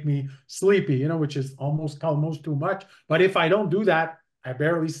to make me sleepy, which is almost too much. But if I don't do that, I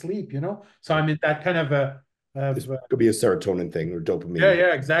barely sleep, So I'm in that kind of this could be a serotonin thing or dopamine.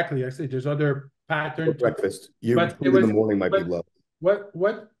 Yeah, exactly. Actually, there's other patterns. Breakfast. Your food in the morning might be low.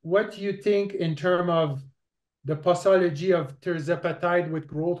 what do you think in terms of the pathology of terzepatide with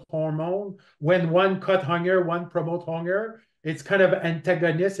growth hormone? When one cut hunger, one promote hunger, it's kind of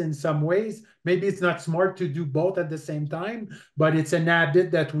antagonist in some ways. Maybe it's not smart to do both at the same time, but it's an habit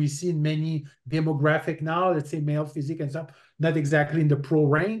that we see in many demographic now, let's say male physique and stuff, not exactly in the pro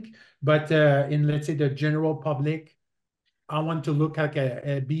rank, but in, let's say, the general public. I want to look like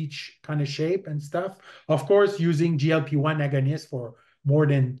a beach kind of shape and stuff. Of course, using GLP-1 agonist for more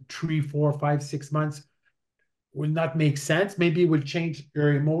than 3, 4, 5, 6 months will not make sense. Maybe it will change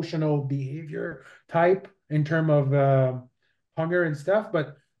your emotional behavior type in terms of hunger and stuff.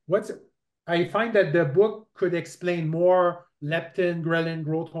 But I find that the book could explain more leptin, ghrelin,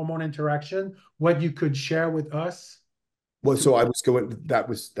 growth hormone interaction. What you could share with us? Well, so I was going,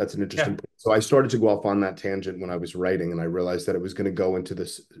 that's an interesting Yeah. point. So I started to go off on that tangent when I was writing, and I realized that it was going to go into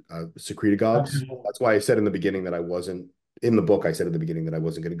this secretagogues. That's why I said in the beginning that I wasn't, in the book, I said at the beginning that I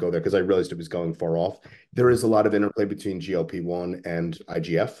wasn't going to go there because I realized it was going far off. There is a lot of interplay between GLP-1 and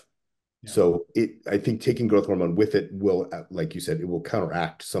IGF. Yeah. So I think taking growth hormone with it will, like you said, it will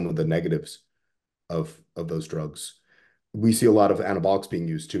counteract some of the negatives of those drugs. We see a lot of anabolics being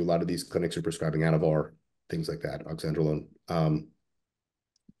used too. A lot of these clinics are prescribing Anavar, things like that, oxandrolone,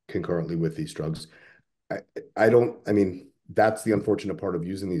 concurrently with these drugs. I mean, that's the unfortunate part of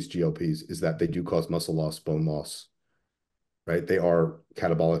using these GLPs is that they do cause muscle loss, bone loss, right? They are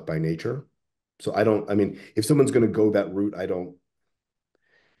catabolic by nature. So I mean, if someone's going to go that route,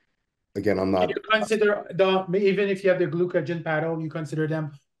 again, I'm Can not. you consider even if you have the glucogen paddle, you consider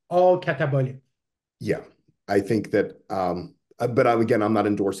them all catabolic? Yeah, I think that, but again, I'm not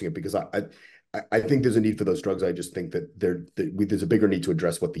endorsing it because I think there's a need for those drugs. I just think that there's a bigger need to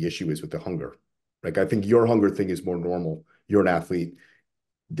address what the issue is with the hunger. Like, I think your hunger thing is more normal. You're an athlete.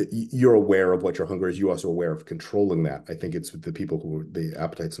 You're aware of what your hunger is. You're also aware of controlling that. I think it's with the people who the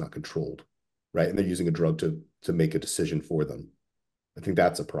appetite's not controlled, right? And they're using a drug to make a decision for them. I think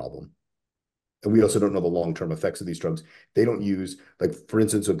that's a problem. And we also don't know the long-term effects of these drugs. They don't use, like, for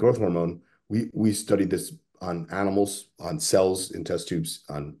instance, with growth hormone, we studied this on animals, on cells in test tubes,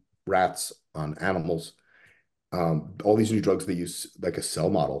 on rats, on animals. All these new drugs, they use like a cell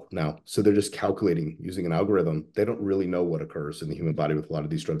model now. So they're just calculating using an algorithm. They don't really know what occurs in the human body with a lot of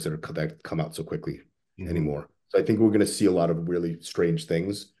these drugs that come out so quickly anymore. So I think we're going to see a lot of really strange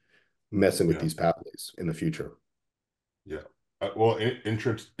things messing with these pathways in the future. Yeah. Well,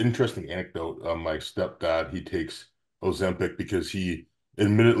 interesting anecdote. My stepdad, he takes Ozempic because he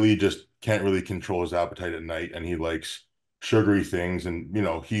admittedly just can't really control his appetite at night, and he likes sugary things. And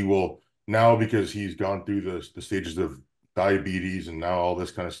he will now, because he's gone through the stages of diabetes and now all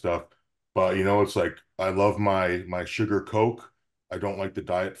this kind of stuff. But it's like I love my sugar Coke. I don't like the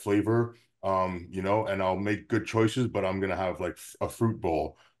diet flavor. And I'll make good choices, but I'm gonna have like a fruit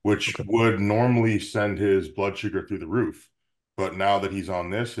bowl, which would normally send his blood sugar through the roof. But now that he's on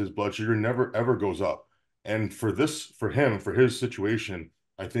this, his blood sugar never ever goes up. And for him, for his situation,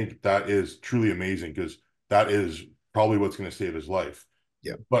 I think that is truly amazing because that is probably what's going to save his life.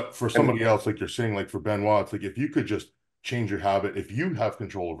 Yeah. But for somebody else, like you're saying, like for Benoit, it's like if you could just change your habit, if you have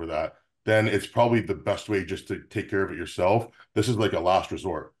control over that, then it's probably the best way just to take care of it yourself. This is like a last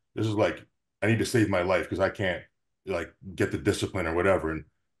resort. This is like, I need to save my life because I can't like get the discipline or whatever. And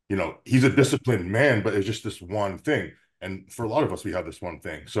he's a disciplined man, but it's just this one thing. And for a lot of us, we have this one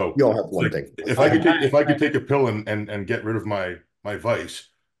thing. So we all have one like, thing. if I could take a pill and get rid of my vice,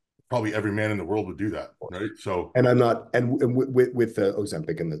 probably every man in the world would do that, right? So, and I'm not, and with the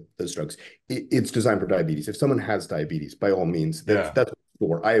Ozempic and those drugs, it's designed for diabetes. If someone has diabetes, by all means, that's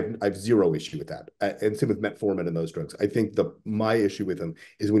for. I have zero issue with that. And same with metformin and those drugs. I think my issue with them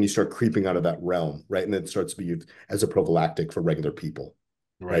is when you start creeping out of that realm, right? And then it starts to be used as a prophylactic for regular people.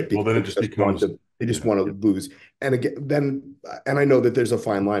 Right. Well, then it just becomes they just want to lose. And again, and I know that there's a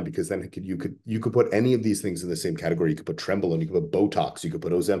fine line because then you could put any of these things in the same category. You could put Trenbolone, you could put Botox, you could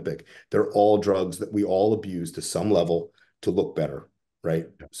put Ozempic. They're all drugs that we all abuse to some level to look better, right?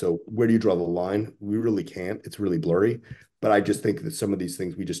 Yeah. So where do you draw the line? We really can't. It's really blurry. But I just think that some of these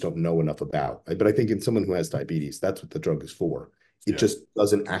things we just don't know enough about. But I think in someone who has diabetes, that's what the drug is for. It just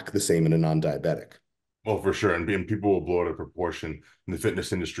doesn't act the same in a non-diabetic. Well, for sure. And people will blow it out of proportion in the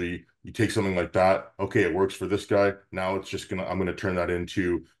fitness industry. You take something like that, okay, it works for this guy. Now it's just I'm gonna turn that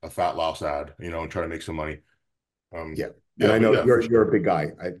into a fat loss ad, and try to make some money. And I know you're a big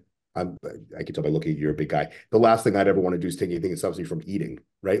guy. I can tell by looking at you, you're a big guy. The last thing I'd ever want to do is take anything that stops you from eating,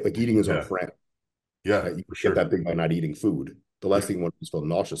 right? Like eating is our friend. Yeah, right? You get that big by not eating food. The last thing you want to do is feel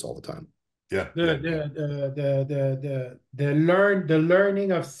nauseous all the time. The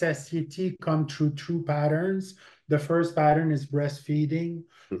learning of satiety come through true patterns. The first pattern is breastfeeding.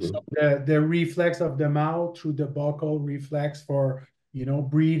 So the reflex of the mouth through the buccal reflex for,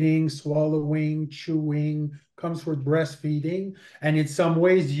 breathing, swallowing, chewing comes with breastfeeding. And in some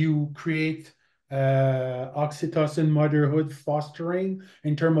ways you create oxytocin motherhood fostering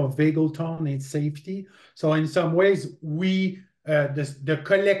in terms of vagal tone and safety. So in some ways, the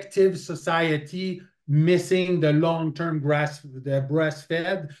collective society missing the long-term the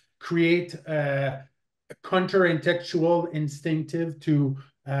breastfed create counterintellectual instinctive to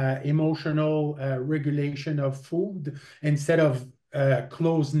emotional regulation of food instead of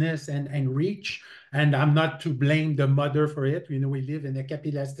closeness and reach. And I'm not to blame the mother for it. We live in a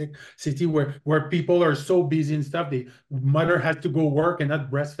capitalistic city where people are so busy and stuff. The mother has to go work and not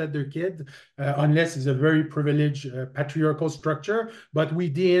breastfeed their kid unless it's a very privileged patriarchal structure. But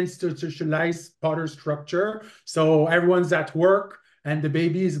we deinstitutionalize power structure. So everyone's at work and the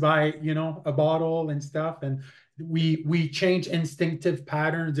babies by, a bottle and stuff. And we change instinctive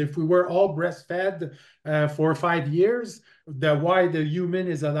patterns. If we were all breastfed for 5 years, why the human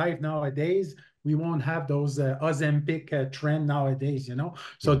is alive nowadays, we won't have those Ozempic trend nowadays,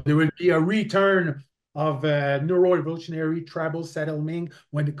 So there will be a return of neuroevolutionary tribal settling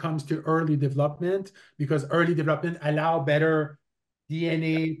when it comes to early development, because early development allow better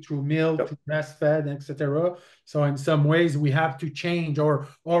DNA through milk, through breastfed, etc. So in some ways, we have to change or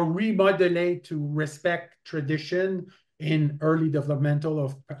remodulate to respect tradition in early developmental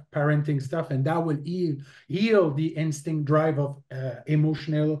of parenting stuff, and that will heal the instinct drive of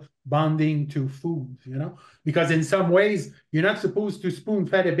emotional bonding to food, because in some ways, you're not supposed to spoon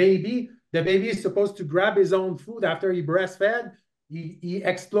fed a baby. The baby is supposed to grab his own food after he breastfed. He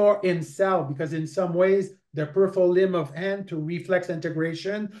explore himself, because in some ways, the peripheral limb of hand to reflex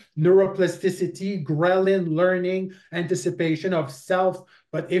integration, neuroplasticity, ghrelin learning, anticipation of self.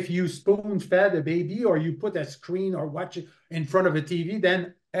 But if you spoon fed a baby or you put a screen or watch it in front of a TV,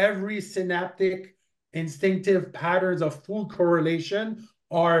 then every synaptic instinctive patterns of food correlation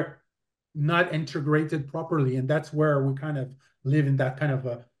are not integrated properly. And that's where we kind of live in that kind of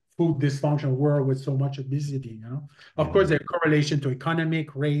a food dysfunctional world with so much obesity, Of course, there's correlation to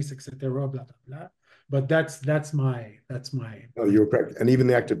economic, race, etc., blah, blah, blah. But that's my. Oh, you're correct. And even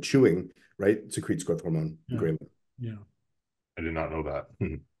the act of chewing, right, secretes growth hormone. Yeah. I did not know that.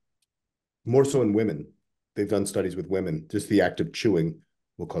 More so in women. They've done studies with women. Just the act of chewing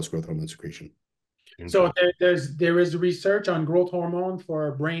will cause growth hormone secretion. So there is research on growth hormone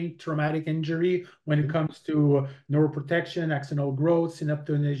for brain traumatic injury when it comes to neuroprotection, axonal growth,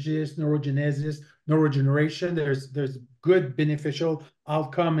 synaptogenesis, neurogenesis, neurogeneration. There's good beneficial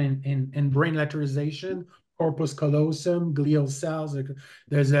outcome in brain lateralization, corpus callosum, glial cells.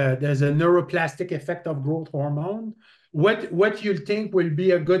 There's a neuroplastic effect of growth hormone. What you think will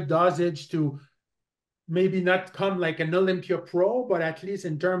be a good dosage to maybe not come like an Olympia Pro, but at least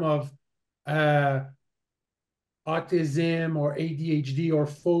in terms of autism or ADHD or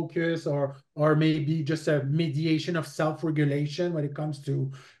focus or maybe just a mediation of self-regulation when it comes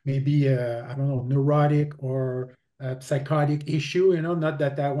to maybe I don't know, neurotic or psychotic issue, not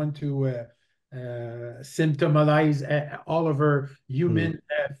that I want to symptomalize all of our human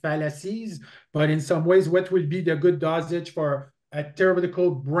fallacies, but in some ways, what will be the good dosage for a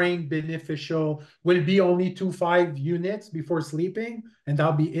theoretical brain beneficial will be only 2-5 units before sleeping, and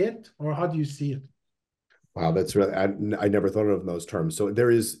that'll be it? Or how do you see it? Wow, that's really, I never thought of those terms. So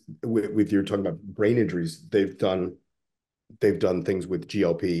there is, with you're talking about brain injuries, they've done things with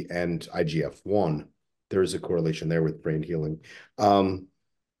GLP and IGF-1. There is a correlation there with brain healing.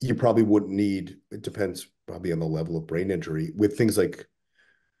 You probably wouldn't need, it depends probably on the level of brain injury. With things like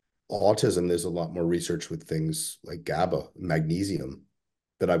autism, there's a lot more research with things like GABA, magnesium,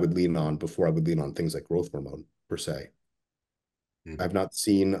 that I would lean on before I would lean on things like growth hormone per se. I've not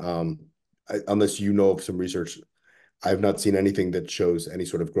seen, unless you know of some research, I've not seen anything that shows any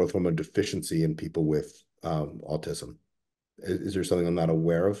sort of growth hormone deficiency in people with autism. Is there something I'm not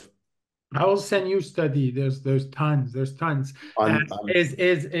aware of? I will send you study. There's tons. There's tons.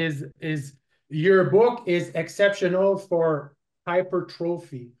 Is your book is exceptional for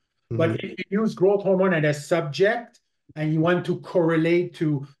hypertrophy, but if you use growth hormone as a subject and you want to correlate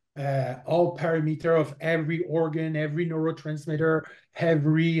to all parameter of every organ, every neurotransmitter,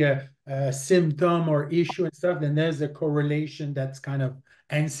 every symptom or issue and stuff, then there's a correlation that's kind of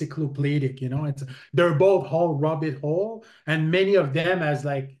encyclopedic. They're both whole rabbit hole, and many of them as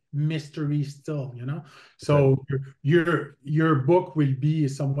like mystery still. So your book will be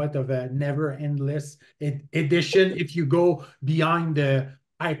somewhat of a never endless edition if you go beyond the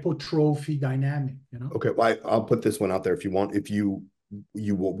hypertrophy dynamic. Okay, well, I'll put this one out there if you want. If you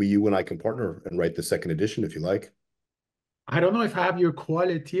and I can partner and write the second edition if you like. I don't know if I have your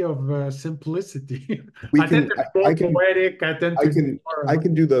quality of simplicity. We I tend can, to be more poetic. I tend I to be can, more. I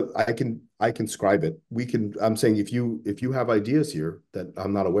can do the, I can scribe it. We can, I'm saying if you have ideas here that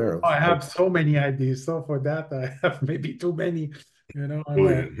I'm not aware of, I have so many ideas. So for that, I have maybe too many. You know, I'm a,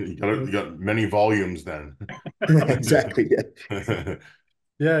 Brilliant. You got many volumes then. exactly. Yeah.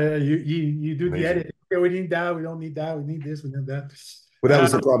 yeah. You do the Amazing. edit. Okay, we need that. We don't need that. We need this. We need that. But that Uh,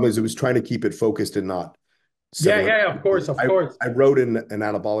 was the problem is it was trying to keep it focused and not yeah, 700. yeah. Of course, of course. I wrote in an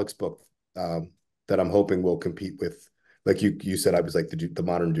anabolics book that I'm hoping will compete with, like you said, I was like the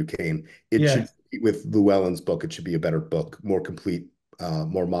modern Duquesne. It should Yes. compete with Llewellyn's book. It should be a better book, more complete,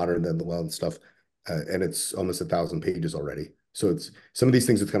 more modern than Llewellyn's stuff. And it's almost 1,000 pages already. So it's some of these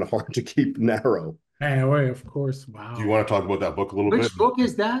things it's kind of hard to keep narrow. Anyway, of course. Do you Wow. want to talk about that book a little bit? Which book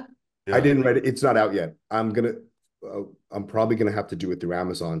is that? I Yeah. didn't write it. It's not out yet. I'm probably gonna have to do it through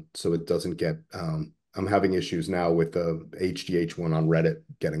Amazon so it doesn't get. I'm having issues now with the HGH one on Reddit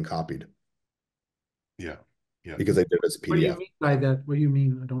getting copied Yeah. Yeah. because I did it as a What do you PDF. mean by that? What do you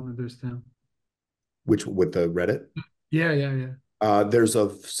mean? I don't understand. Which with the Reddit, Yeah, yeah, yeah. there's a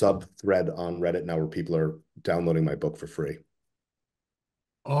sub thread on Reddit now where people are downloading my book for free.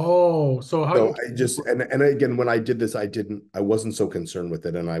 Oh, so how you So I just and again when I did this, I wasn't so concerned with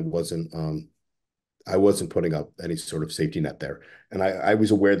it, and I wasn't putting up any sort of safety net there. And I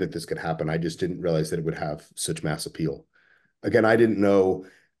was aware that this could happen. I just didn't realize that it would have such mass appeal. Again, I didn't know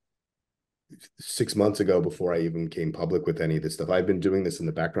 6 months ago before I even came public with any of this stuff. I've been doing this in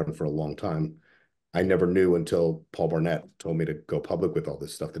the background for a long time. I never knew until Paul Barnett told me to go public with all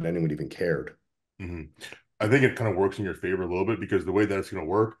this stuff that anyone even cared. Mm-hmm. I think it kind of works in your favor a little bit because the way that it's going to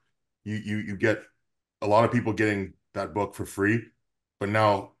work, you get a lot of people getting that book for free, but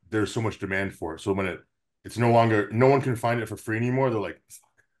now there's so much demand for it. So when it's no longer no one can find it for free anymore, they're like,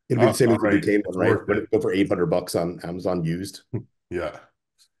 It'll be oh, the same all as the right, Duquesne it's one, right? worth But it. it go for $800 on Amazon used. Yeah.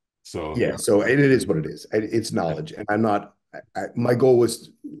 So Yeah, so it is what it is. It's knowledge, and I'm not. My goal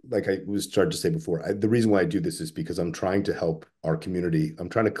was, like I was started to say before, the reason why I do this is because I'm trying to help our community. I'm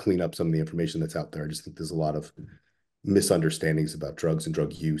trying to clean up some of the information that's out there. I just think there's a lot of misunderstandings about drugs and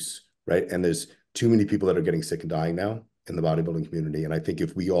drug use, right? And there's too many people that are getting sick and dying now in the bodybuilding community. And I think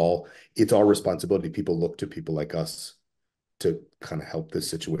if we all, it's our responsibility. People look to people like us to kind of help this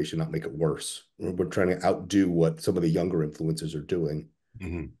situation, not make it worse. We're trying to outdo what some of the younger influencers are doing.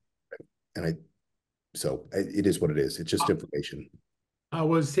 mhm. And so it is what it is. It's just information. I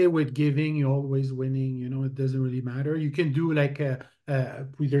will say with giving, you're always winning. You know, it doesn't really matter. You can do like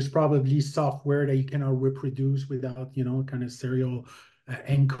there's probably software that you cannot reproduce without, you know, kind of serial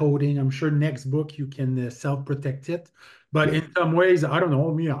encoding. I'm sure next book you can self-protect it. But Yeah. in some ways, I don't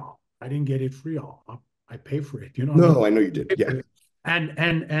know, me, I didn't get it free. I pay for it. You know, I'm not No, I know you did. pay Yeah. for it.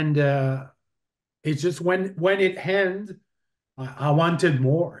 And it's just when it ends, I wanted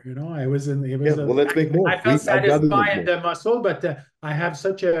more, you know. It Yeah. was Well, let's make I more. felt I'd rather make satisfied in more. the muscle, but I have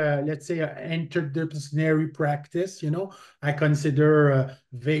such a, let's say, an interdisciplinary practice, you know. I consider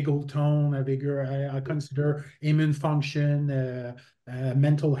vagal tone, I consider immune function,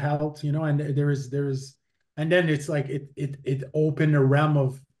 mental health, you know, and and then it's like it opened a realm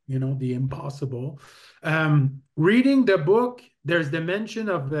of, you know, the impossible. Reading the book, there's the mention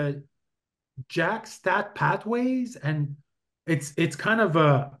of the Jack stat pathways, and it's kind of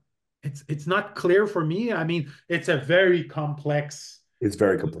a it's not clear for me. I mean, it's a very complex. It's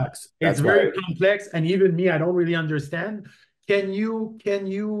very complex. It's That's very why. complex, and even me, I don't really understand. Can you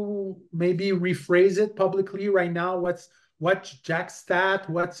maybe rephrase it publicly right now? What's Jack stat?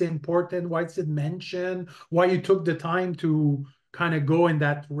 What's important? What's it mentioned? Why you took the time to kind of go in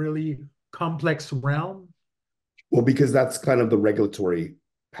that really complex realm? Well, because that's kind of the regulatory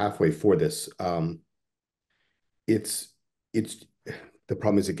pathway for this. It's it's the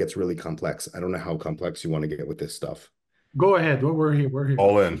problem is it gets really complex. I don't know how complex you want to get with this stuff. Go ahead. Well, we're here. We're here.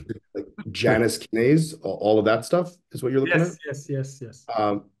 All in. Like Janus kinase, all of that stuff is what you're looking at. Yes, yes, yes,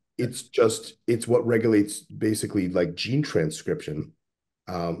 yes. It's what regulates basically like gene transcription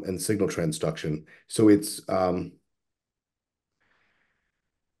and signal transduction. So it's I'm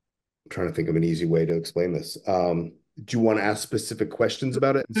trying to think of an easy way to explain this. Do you want to ask specific questions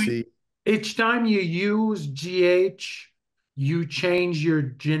about it and see? Each time you use GH, you change your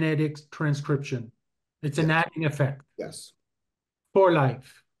genetic transcription. It's an Yes, adding effect yes. for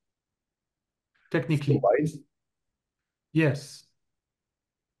life, For technically. life? Yes.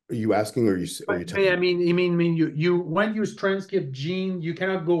 Are you asking or are you But telling I me? mean, you when you transcript gene, you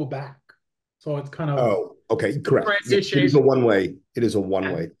cannot go back. So it's kind of Oh, okay, correct. Yes, it is transition. a one way. It is a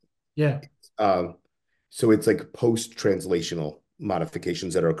one way. Yeah. Um, so it's like post-translational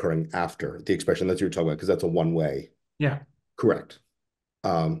modifications that are occurring after the expression that you're talking about, because that's a one way. Yeah. Correct.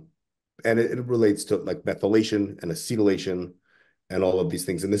 And it relates to like methylation and acetylation and all of these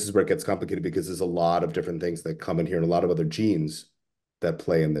things. And this is where it gets complicated because there's a lot of different things that come in here and a lot of other genes that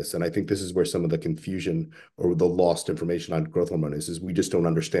play in this. And I think this is where some of the confusion or the lost information on growth hormone is we just don't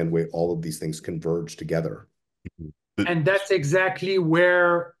understand where all of these things converge together. And that's exactly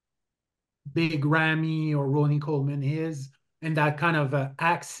where Big Ramy or Ronnie Coleman is, and that kind of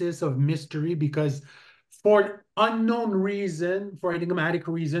axis of mystery, because for unknown reason, for enigmatic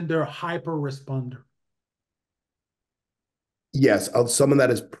reason, they're hyper responder. Yes, some of that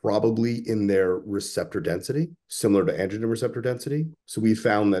is probably in their receptor density, similar to androgen receptor density. So we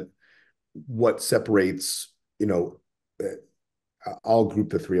found that what separates, I'll group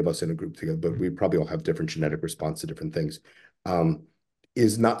the three of us in a group together, but we probably all have different genetic response to different things.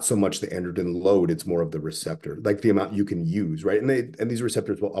 Is not so much the androgen load, it's more of the receptor, like the amount you can use, right? And these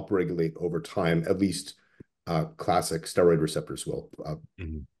receptors will upregulate over time, at least classic steroid receptors will.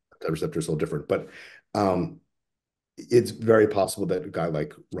 That receptor is a little different, but it's very possible that a guy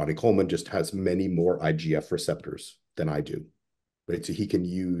like Ronnie Coleman just has many more IGF receptors than I do, right? So he can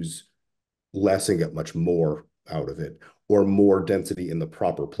use less and get much more out of it, or more density in the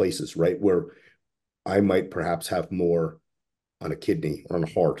proper places, right? Where I might perhaps have more on a kidney or on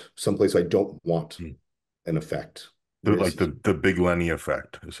a heart, someplace I don't want an effect. Like the Big Lenny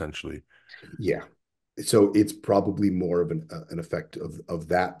effect, essentially. Yeah. So it's probably more of an effect of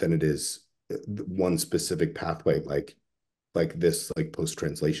that than it is one specific pathway, like this, like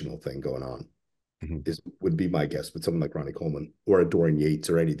post-translational thing going on would be my guess, but someone like Ronnie Coleman or a Dorian Yates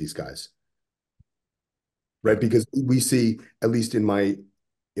or any of these guys. Right. Because we see, at least in my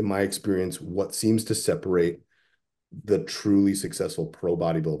experience, what seems to separate the truly successful pro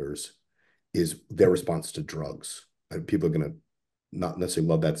bodybuilders is their response to drugs. And people are going to not necessarily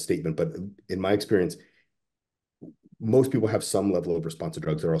love that statement, but in my experience, most people have some level of response to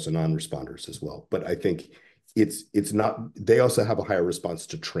drugs. They're also non-responders as well. But I think it's not, they also have a higher response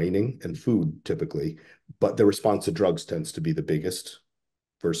to training and food typically, but the response to drugs tends to be the biggest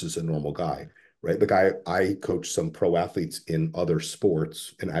versus a normal guy, right? I coach some pro athletes in other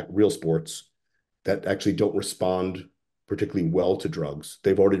sports and real sports that actually don't respond particularly well to drugs.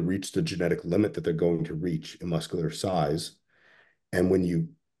 They've already reached the genetic limit that they're going to reach in muscular size. And when you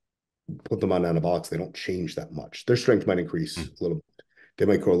put them on anabolics, they don't change that much. Their strength might increase a little bit. They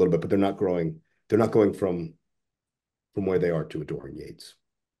might grow a little bit, but they're not growing. They're not going from where they are to a Dorian Yates.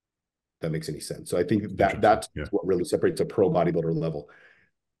 If that makes any sense. So I think that's what really separates a pro bodybuilder level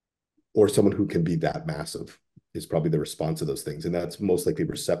or someone who can be that massive is probably the response to those things. And that's most likely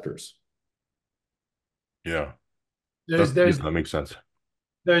receptors. Yeah. That makes sense.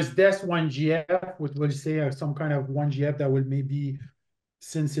 There's this 1GF, which will say some kind of 1GF that will maybe,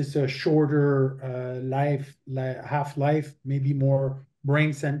 since it's a shorter half-life, maybe more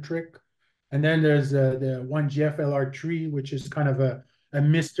brain-centric. And then there's the 1GF LR3, which is kind of a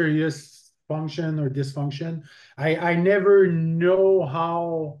mysterious function or dysfunction. I never know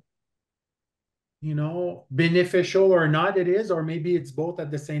how, beneficial or not it is, or maybe it's both at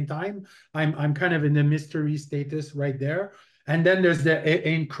the same time. I'm kind of in the mystery status right there. And then there's the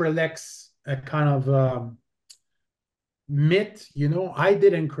Increlex kind of myth. I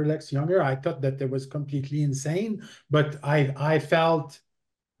did Increlex younger. I thought that it was completely insane, but I felt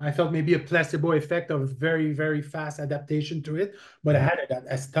maybe a placebo effect of very, very fast adaptation to it. But I had an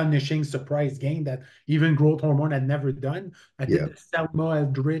astonishing surprise gain that even growth hormone had never done. I did the Selma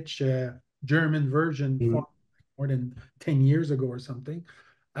Eldritch German version more than 10 years ago or something.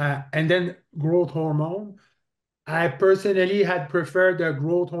 And then growth hormone. I personally had preferred the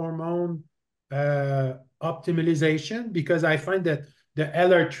growth hormone optimization because I find that the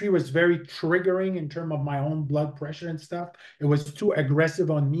LR3 was very triggering in terms of my own blood pressure and stuff. It was too aggressive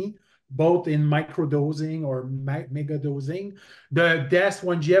on me, both in microdosing or mega dosing. The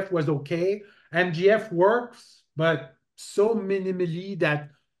DAS1GF was okay. MGF works, but so minimally that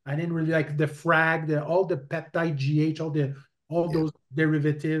I didn't really like the frag, all the peptide GH, all those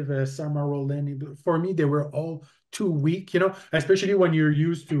derivative samaroline. For me, they were all too weak, especially when you're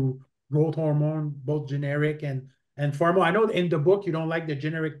used to growth hormone, both generic and pharma. I know in the book you don't like the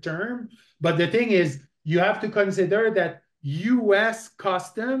generic term, but the thing is, you have to consider that US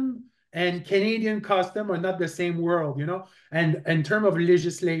custom and Canadian custom are not the same world, And in terms of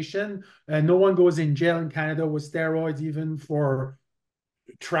legislation, no one goes in jail in Canada with steroids, even for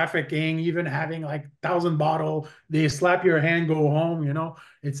trafficking, even having like 1,000 bottle, they slap your hand, go home.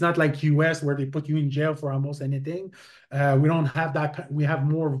 It's not like US where they put you in jail for almost anything. We don't have that. We have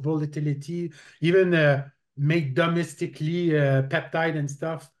more volatility, even made domestically peptide and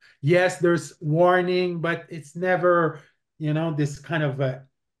stuff. Yes, there's warning, but it's never this kind of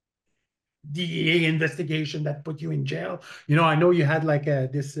DEA investigation that put you in jail. I know you had like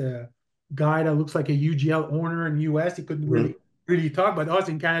this guy that looks like a UGL owner in the US. He couldn't really talk, but us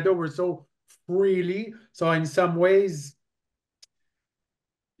in Canada, we're so freely. So in some ways,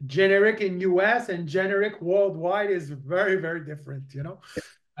 generic in US and generic worldwide is very, very different,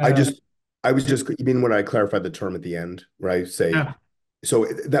 I was just, you mean when I clarified the term at the end, where I say, yeah. so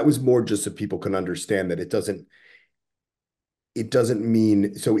that was more just so people can understand that it doesn't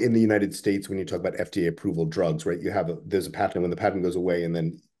mean, so in the United States, when you talk about FDA approval drugs, right, there's a patent, when the patent goes away and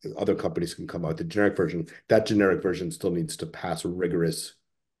then other companies can come out with the generic version, that generic version still needs to pass rigorous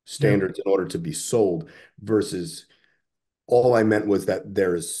standards in order to be sold, versus all I meant was that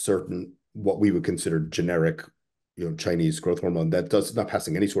there is certain, what we would consider generic, Chinese growth hormone that does not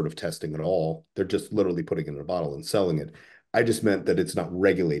passing any sort of testing at all. They're just literally putting it in a bottle and selling it. I just meant that it's not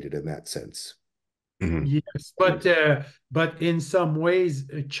regulated in that sense. Yes, but in some ways,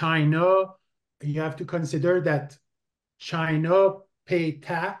 China, you have to consider that China pay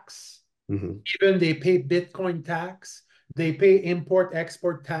tax, even they pay Bitcoin tax, they pay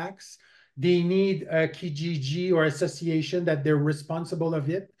import-export tax. They need a Kijiji or association that they're responsible of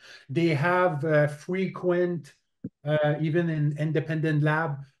it. They have frequent, even in independent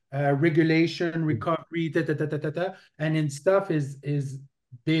lab, regulation, recovery, and in stuff is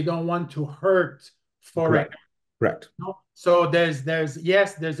they don't want to hurt foreign. Correct. So there's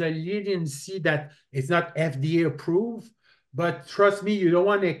a leniency that it's not FDA approved, but trust me, you don't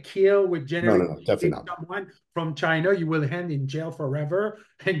want to kill with generic definitely not. someone from China. You will end in jail forever.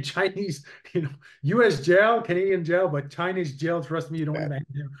 And Chinese, U.S. jail, Canadian jail, but Chinese jail, trust me, you don't want to end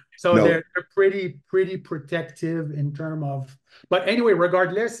there. So they're pretty protective in terms of. But anyway,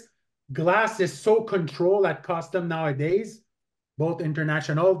 regardless, glass is so controlled at custom nowadays, both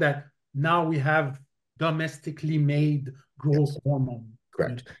international, that now we have domestically made growth hormone.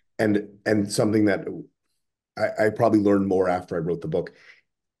 Correct. And something that I probably learned more after I wrote the book.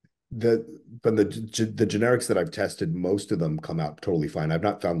 The generics that I've tested, most of them come out totally fine. I've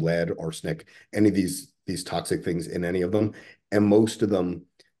not found lead, arsenic, any of these toxic things in any of them, and most of them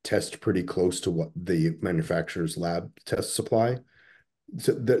test pretty close to what the manufacturer's lab test supply.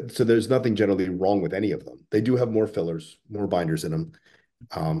 So there's nothing generally wrong with any of them. They do have more fillers, more binders in them,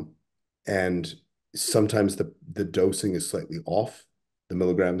 and sometimes the dosing is slightly off. The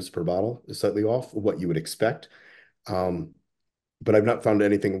milligrams per bottle is slightly off what you would expect. But I've not found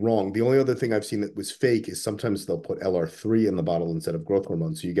anything wrong. The only other thing I've seen that was fake is sometimes they'll put LR3 in the bottle instead of growth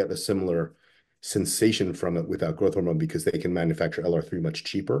hormone. So you get a similar sensation from it without growth hormone because they can manufacture LR3 much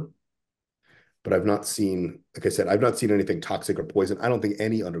cheaper. But I've not seen, like I said, I've not seen anything toxic or poison. I don't think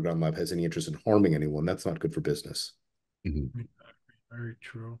any underground lab has any interest in harming anyone. That's not good for business. Very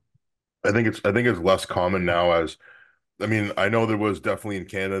true. I think it's less common now as, I mean, I know there was definitely in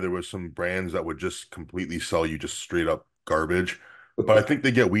Canada, there was some brands that would just completely sell you just straight up garbage, but I think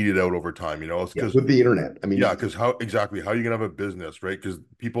they get weeded out over time, It's because with the internet. I mean, yeah, because how you gonna have a business, right? Because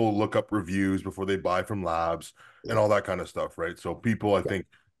people look up reviews before they buy from labs and all that kind of stuff, right? So people, I think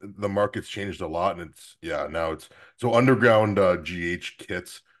the market's changed a lot, and now it's so underground GH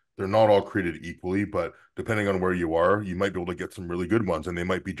kits. They're not all created equally, but depending on where you are, you might be able to get some really good ones, and they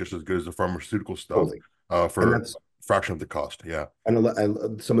might be just as good as the pharmaceutical stuff for a fraction of the cost. Yeah,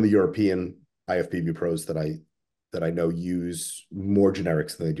 and some of the European IFBB pros that I know use more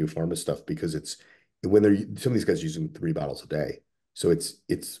generics than they do pharma stuff because it's when some of these guys using 3 bottles a day, so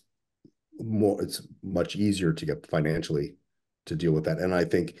it's much easier to get financially to deal with that. And I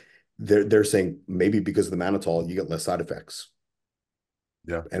think they're saying maybe because of the mannitol, you get less side effects.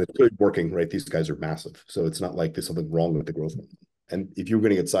 Yeah, and it's good working, right? These guys are massive, so it's not like there's something wrong with the growth hormone. And if you're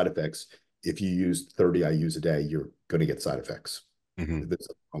going to get side effects, if you use 30 IUs a day, you're going to get side effects. There's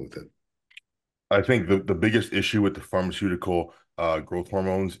something wrong with it. I think the biggest issue with the pharmaceutical growth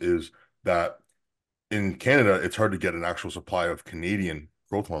hormones is that in Canada, it's hard to get an actual supply of Canadian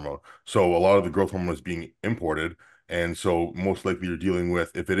growth hormone. So a lot of the growth hormone is being imported. And so most likely you're dealing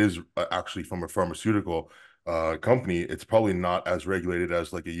with, if it is actually from a pharmaceutical company, it's probably not as regulated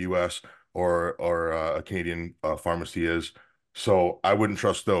as like a US or a Canadian pharmacy is. So I wouldn't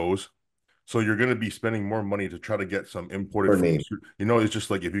trust those. So you're going to be spending more money to try to get some imported pharmaceutical. It's just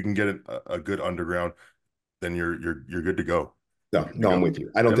like if you can get a good underground, then you're good to go. No, I'm with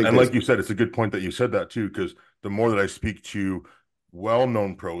you. I don't think, and like you said, it's a good point that you said that too, because the more that I speak to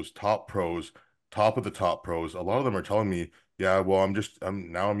well-known pros, top of the top pros, a lot of them are telling me, yeah, well,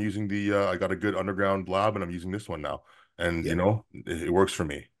 I'm using I got a good underground lab and I'm using this one now. And it works for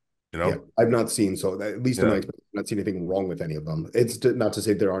me. Yeah, I've not seen, so at least in my experience, I've not seen anything wrong with any of them. It's not to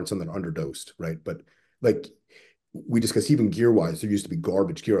say there aren't some that are underdosed, right? But like we discussed even gear wise, there used to be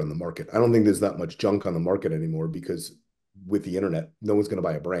garbage gear on the market. I don't think there's that much junk on the market anymore because with the internet, no one's going to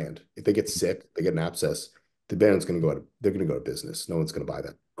buy a brand. If they get sick, they get an abscess, the brand's going to go out. They're going to go to business. No one's going to buy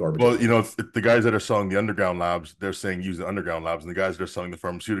that garbage Well, you anymore. know, if the guys that are selling the underground labs, they're saying use the underground labs, and the guys that are selling the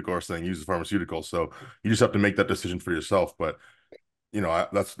pharmaceutical are saying use the pharmaceutical. So you just have to make that decision for yourself. But you know,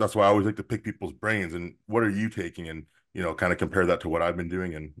 that's why I always like to pick people's brains and what are you taking, and you know, kind of compare that to what I've been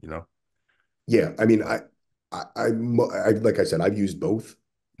doing, and you know. Yeah, I mean, like I said, I've used both.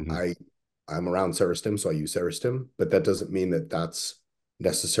 Mhm. I I'm around Ceristim, so I use Ceristim, but that doesn't mean that that's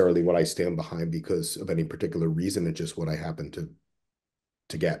necessarily what I stand behind because of any particular reason. It's just what I happen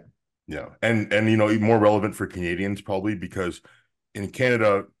to get. Yeah, and you know, even more relevant for Canadians probably because in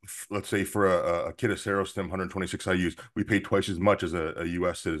Canada, let's say for a kit of Serostim 126 IUs, we pay twice as much as a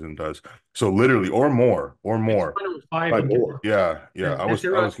US citizen does. So literally, or It's more. 105 Right in Canada. more. Yeah, yeah. I The was, I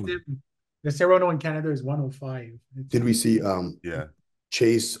was, The Serono in Canada is 105. Did we see yeah,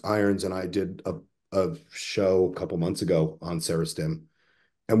 Chase Irons and I did a show a couple months ago on Ceristim,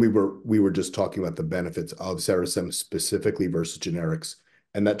 and we were just talking about the benefits of Ceristim specifically versus generics,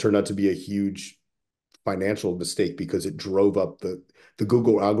 and that turned out to be a huge financial mistake because it drove up the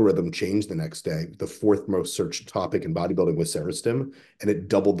Google algorithm changed the next day. The fourth most searched topic in bodybuilding was Ceristim, and it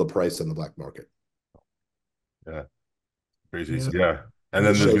doubled the price on the black market. yeah, crazy. Yeah. So, yeah, and And it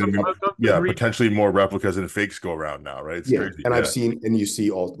then there's shows gonna you be how, Welcome to yeah, Green. potentially more replicas and fakes go around now, right? It's yeah, crazy. and I've Yeah, seen and you see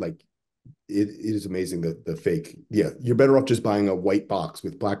all like it is amazing the fake. Yeah, you're better off just buying a white box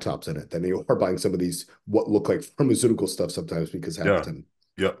with black tops in it than you are buying some of these what look like pharmaceutical stuff sometimes because half the yeah, time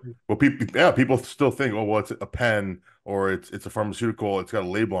yeah. Well, people still think, oh, well, it's a pen or it's a pharmaceutical. It's got a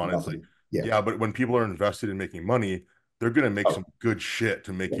label on it. It's like, nothing. Yeah. yeah, but when people are invested in making money, they're gonna make Oh, some good shit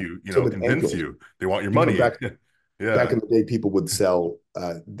to make yeah. you, you So know, with convince ampules, you they want your you know, money. back Yeah, in the day, people would sell.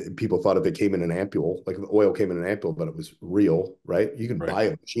 People thought if it came in an ampule, like if the oil came in an ampule, but it was real, right? You can right. buy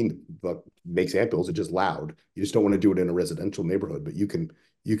a machine that makes ampules. It's just loud. You just don't want to do it in a residential neighborhood, but you can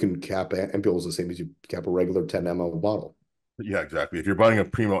cap ampules the same as you cap a regular 10 ml bottle. Yeah, exactly. If you're buying a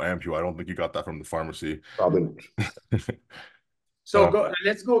Primo ampule, I don't think you got that from the pharmacy. Probably. So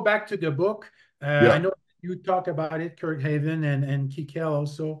let's go back to the book. I Yeah, know you talk about it, Kirk Haven and Kikel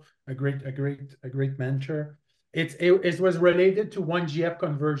also a great mentor. It was related to 1GF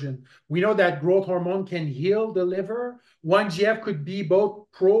conversion. We know that growth hormone can heal the liver. 1GF could be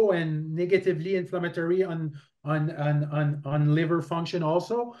both pro and negatively inflammatory on liver function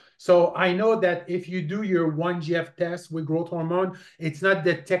also. So I know that if you do your 1GF test with growth hormone, it's not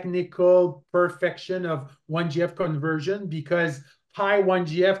the technical perfection of 1GF conversion because high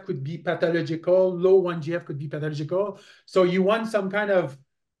 1GF could be pathological, low 1GF could be pathological. So you want some kind of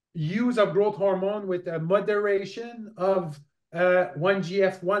use of growth hormone with a moderation of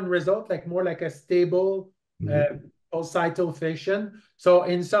 1GF1 result, like more like a stable Mhm. pulsatile fission. So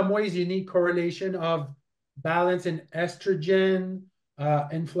in some ways, you need correlation of balance in estrogen,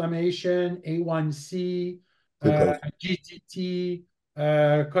 inflammation, A1C, Glucose. GTT,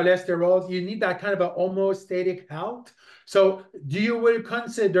 cholesterol. You need that kind of a homeostatic health. So do you will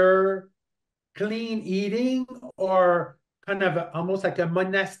consider clean eating or kind of almost like a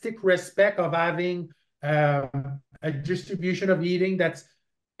monastic respect of having a distribution of eating that's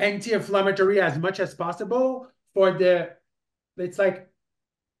anti-inflammatory as much as possible for the, it's like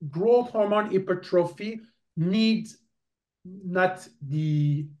growth hormone hypertrophy needs not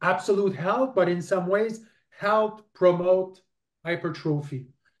the absolute health, but in some ways help promote hypertrophy.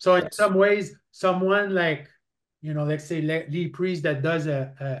 So in Yes. some ways, someone like, you know, let's say Lee Priest that does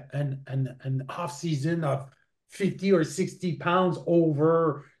an off season of 50 or 60 pounds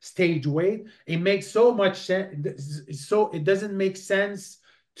over stage weight, it makes so much sense. So it doesn't make sense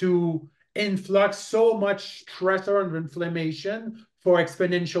to influx so much stressor and inflammation for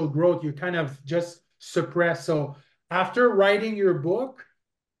exponential growth. You kind of just suppress. So after writing your book,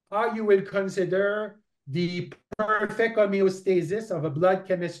 how you will consider the perfect homeostasis of a blood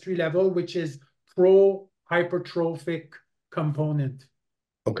chemistry level, which is pro-hypertrophic component.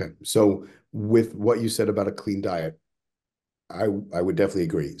 Okay. So with what you said about a clean diet, I would definitely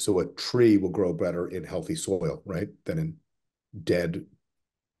agree. So a tree will grow better in healthy soil, right? Than in dead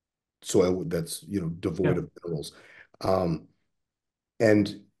soil that's, devoid Yeah. of minerals. Um,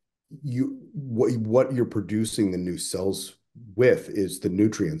 and what you're producing the new cells with is the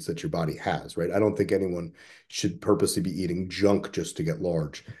nutrients that your body has, right? I don't think anyone should purposely be eating junk just to get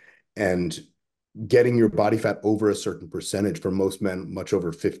large. And getting your body fat over a certain percentage, for most men much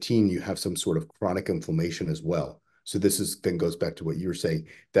over 15, you have some sort of chronic inflammation as well. So this is then goes back to what you were saying.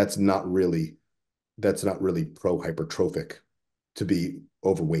 That's not really pro hypertrophic to be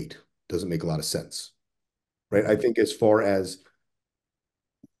overweight. Doesn't make a lot of sense. right? I think as far as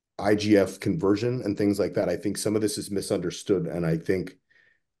IGF conversion and things like that, I think some of this is misunderstood. And I think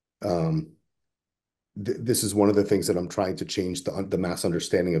um, this is one of the things that I'm trying to change the mass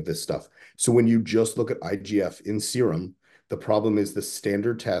understanding of this stuff. So when you just look at IGF in serum, the problem is the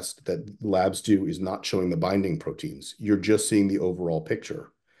standard test that labs do is not showing the binding proteins. You're just seeing the overall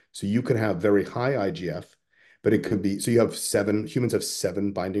picture. So you could have very high IGF, but it could be, so you have humans have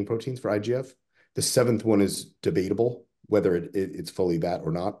 7 binding proteins for IGF. The 7th one is debatable, whether it's fully that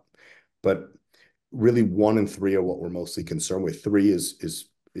or not. But really 1 and 3 are what we're mostly concerned with. 3 is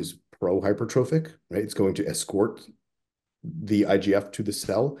pro-hypertrophic, right? It's going to escort the IGF to the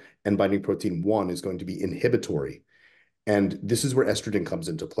cell, and binding protein 1 is going to be inhibitory. And this is where estrogen comes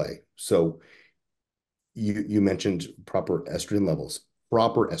into play. So you mentioned proper estrogen levels.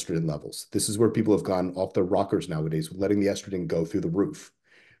 Proper estrogen levels. This is where people have gone off their rockers nowadays, letting the estrogen go through the roof.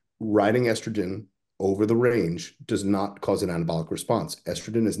 Riding estrogen over the range does not cause an anabolic response.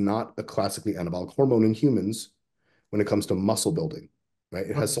 Estrogen is not a classically anabolic hormone in humans when it comes to muscle building, right?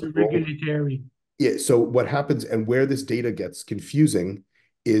 It has some role. Regulatory. Yeah. So what happens and where this data gets confusing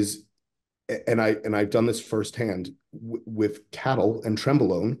is, and I've done this firsthand with cattle and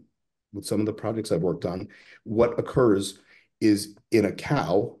trenbolone, with some of the projects I've worked on. What occurs is in a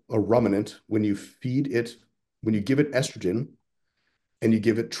cow, a ruminant, when you give it estrogen and you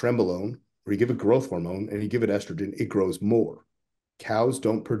give it trenbolone, or you give it growth hormone and you give it estrogen, it grows more. Ruminants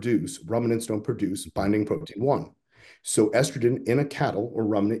don't produce binding protein 1. So estrogen in a cattle or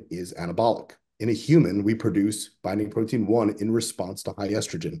ruminant is anabolic. In a human, we produce binding protein 1 in response to high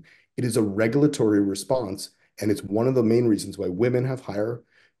estrogen. It is a regulatory response, and it's one of the main reasons why women have higher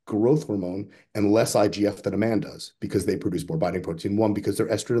growth hormone and less IGF than a man does, because they produce more binding protein 1 because their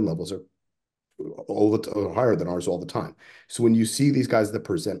estrogen levels are higher than ours all the time. So when you see these guys that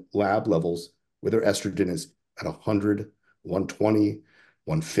present lab levels where their estrogen is at 100, 120,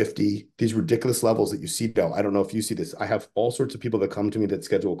 150, these ridiculous levels that you see now, I don't know if you see this. I have all sorts of people that come to me that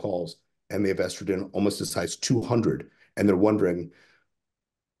schedule calls and they have estrogen almost as high as 200, and they're wondering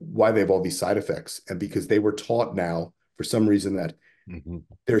why they have all these side effects. And because they were taught now for some reason that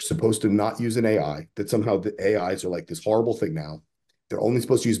they're supposed to not use an AI, that somehow the AIs are like this horrible thing now. They're only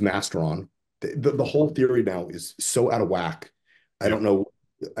supposed to use Masteron. The whole theory now is so out of whack. I don't know.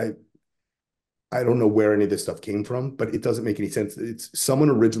 I don't know where any of this stuff came from, but it doesn't make any sense. It's someone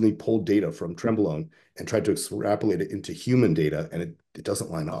originally pulled data from trenbolone and tried to extrapolate it into human data, and it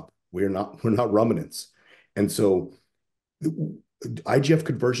doesn't line up. We're not ruminants. And so IGF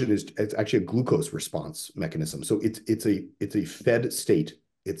conversion it's actually a glucose response mechanism. So it's a fed state.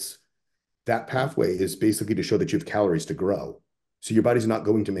 It's that pathway is basically to show that you have calories to grow. So your body's not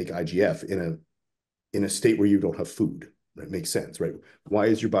going to make IGF in a state where you don't have food. That makes sense, right? Why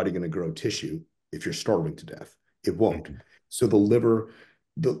is your body going to grow tissue if you're starving to death? It won't. So the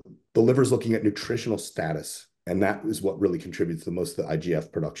liver's looking at nutritional status, and that is what really contributes the most to the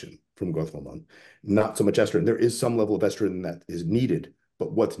IGF production from growth hormone. Not so much estrogen. There is some level of estrogen that is needed,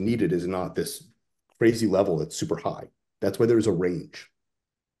 but what's needed is not this crazy level that's super high. That's why there's a range,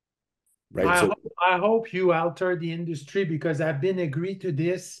 right? I hope you alter the industry, because I've been agreed to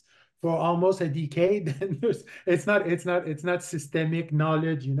this for almost a decade. And it's not systemic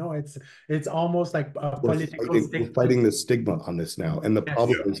knowledge, it's almost like a political we're statement. fighting the stigma on this now. And the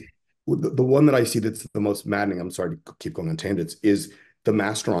problem is the one that I see that's the most maddening, I'm sorry to keep going on tangents, is the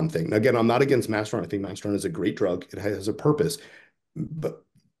Masteron thing. Again, I'm not against Masteron. I think Masteron is a great drug. It has a purpose. But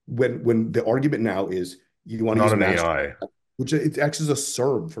when the argument now is you want to use not an Masteron, AI, which it actually is a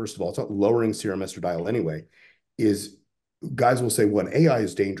SERM, first of all, it's not lowering serum estradiol anyway, is guys will say, well, an AI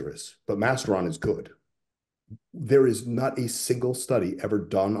is dangerous, but Masteron is good. There is not a single study ever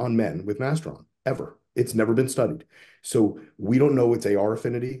done on men with Masteron, ever. It's never been studied. So we don't know its AR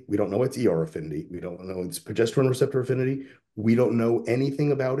affinity. We don't know its ER affinity. We don't know its progesterone receptor affinity. We don't know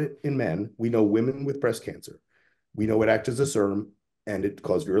anything about it in men. We know women with breast cancer. We know it acts as a SERM and it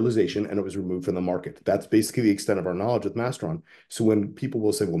caused virilization and it was removed from the market. That's basically the extent of our knowledge with Masteron. So when people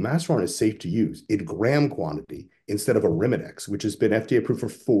will say, well, Masteron is safe to use in gram quantity instead of Arimidex, which has been FDA approved for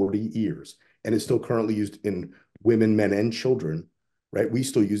 40 years and is still currently used in women, men, and children, right? We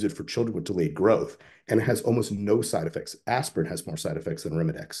still use it for children with delayed growth, and it has almost no side effects. Aspirin has more side effects than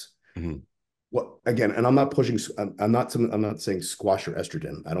Arimidex. Well, again, and I'm not saying squash your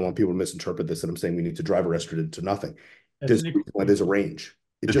estrogen. I don't want people to misinterpret this, and I'm saying we need to drive our estrogen to nothing. There's a range.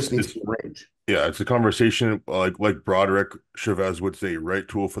 It just needs to be a range. Yeah, it's a conversation like Broderick Chavez would say, right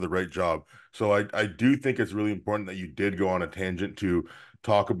tool for the right job. So I do think it's really important that you did go on a tangent to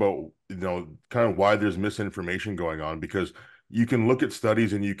talk about, kind of why there's misinformation going on, because you can look at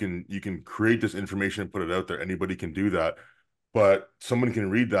studies and you can create this information and put it out there. Anybody can do that, but someone can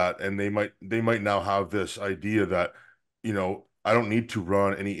read that and they might now have this idea that, I don't need to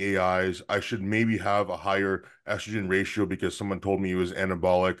run any AIs. I should maybe have a higher estrogen ratio because someone told me it was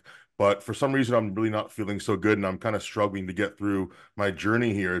anabolic. But for some reason, I'm really not feeling so good, and I'm kind of struggling to get through my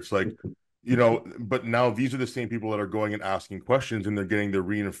journey here. It's like, but now these are the same people that are going and asking questions, and they're getting the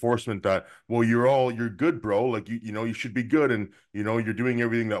reinforcement that, well, you're good, bro. Like you should be good, and you're doing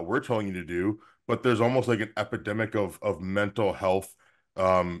everything that we're telling you to do. But there's almost like an epidemic of mental health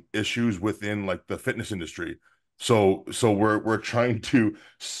issues within like the fitness industry. So we're trying to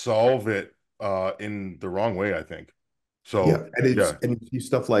solve it in the wrong way, I think. Yeah, So and yeah. it's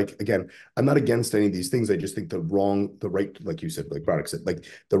stuff like, again, I'm not against any of these things. I just think the right, like you said, like Braddock said, like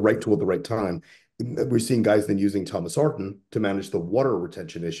the right tool at the right time. We're seeing guys then using telmisartan to manage the water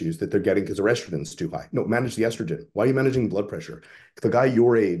retention issues that they're getting because their estrogen's too high. No, manage the estrogen. Why are you managing blood pressure? If a guy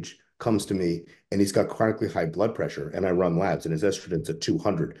your age comes to me and he's got chronically high blood pressure and I run labs and his estrogen's at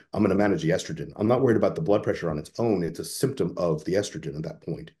 200, I'm going to manage the estrogen. I'm not worried about the blood pressure on its own. It's a symptom of the estrogen at that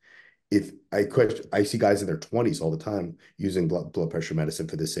point. If I see guys in their 20s all the time using blood pressure medicine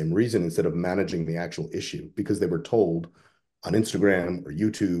for the same reason instead of managing the actual issue because they were told on Instagram or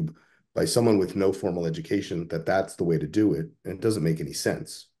YouTube by someone with no formal education that that's the way to do it, and it doesn't make any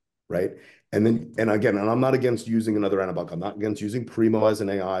sense, right? And again, and I'm not against using another anabolic. I'm not against using Primo as an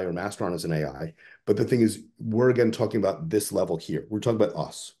AI or Masteron as an AI. But the thing is, we're again talking about this level here. We're talking about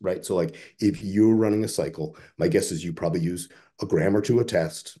us, right? So like if you're running a cycle, my guess is you probably use a gram or two a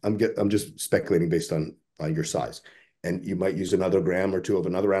test. I'm just speculating based on your size. And you might use another gram or two of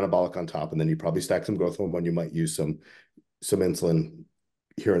another anabolic on top, and then you probably stack some growth hormone. You might use some insulin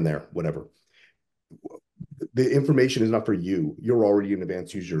here and there, whatever. The information is not for you. You're already an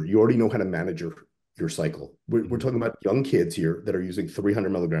advanced user. You already know how to manage your cycle. We're talking about young kids here that are using 300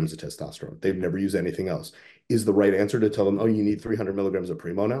 milligrams of testosterone. They've never used anything else. Is the right answer to tell them, oh, you need 300 milligrams of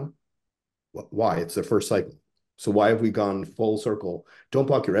Primo now? Why? It's their first cycle. So why have we gone full circle? Don't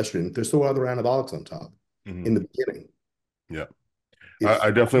block your estrogen. There's still other anabolics on top Mhm. in the beginning. Yeah. It's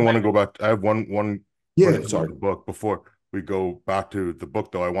I definitely want to go back. I have one yeah, question about sorry. the book before we go back to the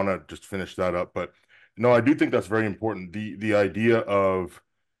book, though. I want to just finish that up. But no, I do think that's very important. The idea of,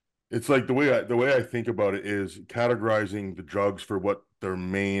 it's like the way I think about it is categorizing the drugs for what their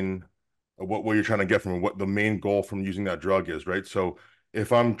main, what you're trying to get from it, what the main goal from using that drug is, right? So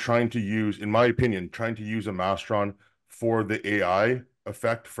if I'm trying to use, in my opinion, trying to use a Mastron for the AI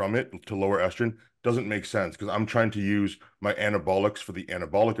effect from it to lower estrogen doesn't make sense because I'm trying to use my anabolics for the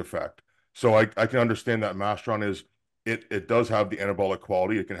anabolic effect. So I can understand that Mastron is, it does have the anabolic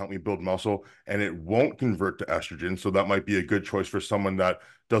quality. It can help me build muscle and it won't convert to estrogen. So that might be a good choice for someone that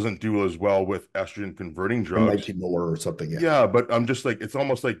doesn't do as well with estrogen converting Or drugs. 19 more or something. Yeah. Yeah, but I'm just like, it's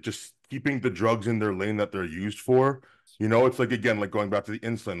almost like just keeping the drugs in their lane that they're used for. It's like, again, like going back to the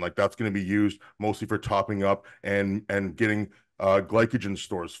insulin, like that's going to be used mostly for topping up and getting glycogen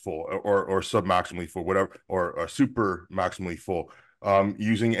stores full or sub maximally full, whatever, or super maximally full.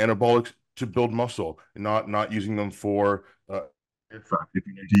 Using anabolics to build muscle, and not using them for in fact, if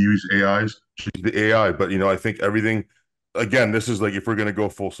you need to use AIs, choose the AI. But I think everything, again, this is like, if we're going to go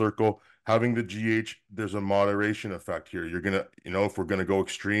full circle, having the GH, there's a moderation effect here. You're gonna, if we're gonna go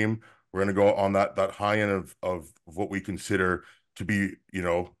extreme, we're gonna go on that high end of what we consider to be,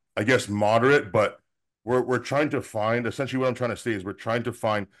 I guess moderate, but we're trying to find, essentially what I'm trying to say is we're trying to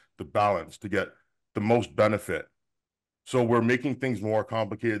find the balance to get the most benefit. So we're making things more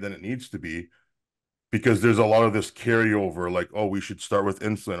complicated than it needs to be because there's a lot of this carryover, like, oh, we should start with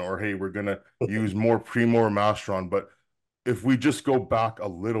insulin, or hey, we're gonna use more Primo or Mastron, but if we just go back a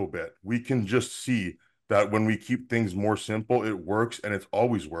little bit, we can just see that when we keep things more simple, it works and it's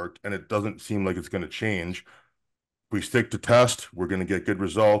always worked and it doesn't seem like it's going to change. If we stick to test, we're going to get good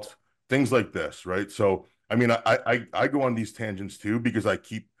results, things like this, right? So, I mean, I go on these tangents too because I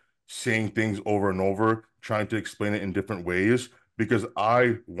keep saying things over and over, trying to explain it in different ways because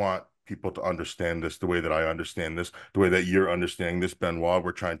I want people to understand this the way that I understand this, the way that you're understanding this, Benoit.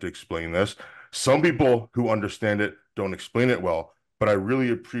 We're trying to explain this. Some people who understand it don't explain it well, but I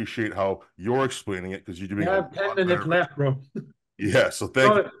really appreciate how you're explaining it because you're We doing a have 10 lot better. minutes left, bro. Yeah, so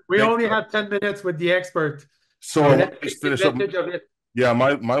So we thank only you. have 10 minutes with the expert. So So I let's want to just take finish up. advantage of it. Yeah,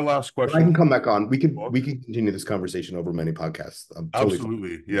 my last But I question can for come back on. We the can book. we can continue this conversation over many podcasts. I'm totally fine.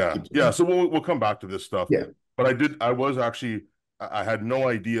 Absolutely. Just Yeah. keep Yeah. going. So we'll come back to this stuff. Yeah. But I was actually, I had no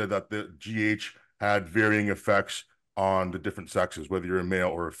idea that the GH had varying effects on the different sexes, whether you're a male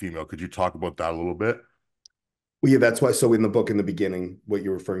or a female. Could you talk about that a little bit? Well, yeah, that's why. So in the book, in the beginning, what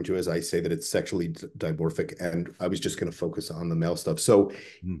you're referring to is I say that it's sexually dimorphic, and I was just going to focus on the male stuff. So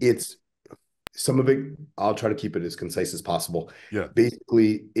Mhm. it's some of it. I'll try to keep it as concise as possible. Yeah.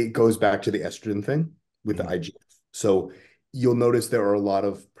 Basically, it goes back to the estrogen thing with the Mhm. IGF. So you'll notice there are a lot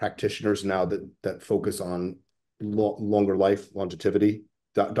of practitioners now that focus on longer life, longevity.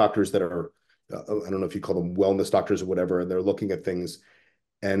 Doctors that are, I don't know if you call them wellness doctors or whatever, and they're looking at things,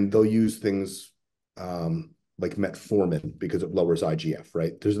 and they'll use things like metformin because it lowers IGF,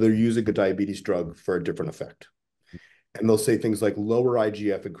 right? They're using a diabetes drug for a different effect. And they'll say things like lower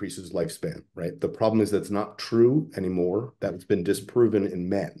IGF increases lifespan, right? The problem is that's not true anymore. That's been disproven in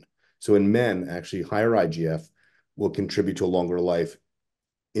men. So in men, actually, higher IGF will contribute to a longer life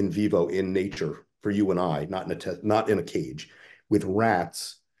in vivo in nature for you and I, not in a cage. With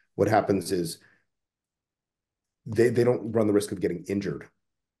rats, what happens is they don't run the risk of getting injured.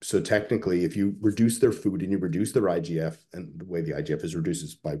 So technically, if you reduce their food and you reduce their IGF, and the way the IGF is reduced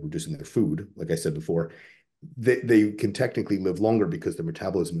is by reducing their food, like I said before, they can technically live longer because their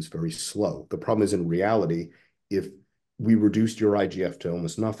metabolism is very slow. The problem is in reality, if we reduced your IGF to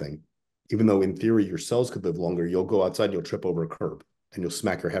almost nothing, even though in theory your cells could live longer, you'll go outside and you'll trip over a curb and you'll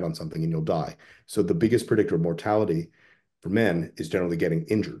smack your head on something and you'll die. So the biggest predictor of mortality for men is generally getting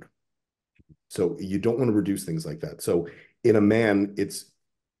injured. So you don't want to reduce things like that. So in a man, it's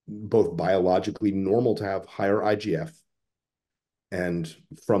both biologically normal to have higher IGF and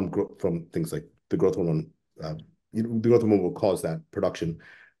from things like the growth hormone, the growth hormone will cause that production.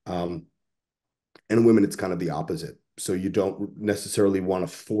 Um, and in women, it's kind of the opposite. So you don't necessarily want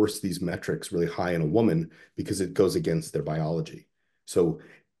to force these metrics really high in a woman because it goes against their biology. So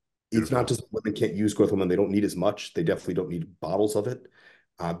it's not Beautiful. just women can't use growth hormone; they don't need as much. They definitely don't need bottles of it.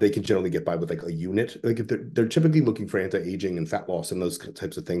 They can generally get by with like a unit. Like if they're typically looking for anti-aging and fat loss and those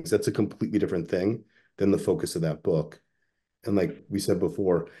types of things, that's a completely different thing than the focus of that book. And like we said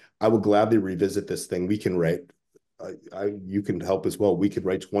before, I will gladly revisit this thing. We can write, you can help as well. We could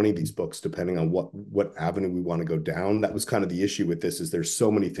write 20 of these books depending on what avenue we want to go down. That was kind of the issue with this is there's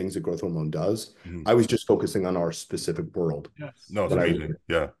so many things that growth hormone does. Mhm. I was just focusing on our specific world Yes. No, it's when I amazing.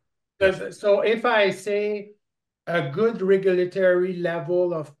 Yeah. Yeah. So if I say a good regulatory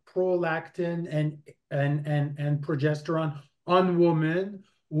level of prolactin and progesterone on women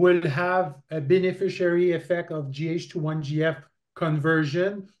will have a beneficiary effect of GH to 1GF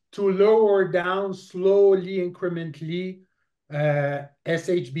conversion to lower down slowly, incrementally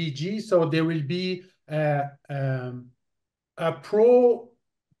SHBG. So there will be a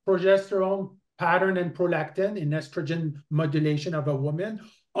progesterone pattern and prolactin in estrogen modulation of a woman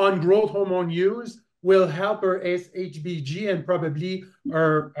on growth hormone use will help her SHBG and probably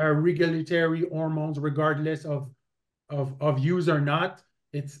her regulatory hormones, regardless of use or not.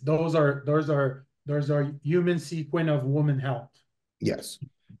 It's those are human sequence of woman health. yes.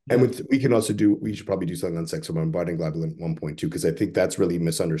 And Yeah. we can also we should probably do something on sex hormone binding globulin 1.2 because I think that's really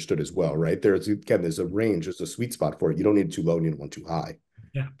misunderstood as well, right? There's a range, there's a sweet spot for it. You don't need too low and you don't want too high.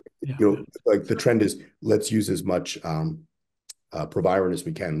 Yeah. Yeah. You know, like the trend is let's use as much proviron as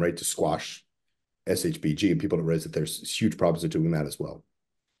we can, right, to squash SHBG, and people don't realize that there's huge problems of doing that as well.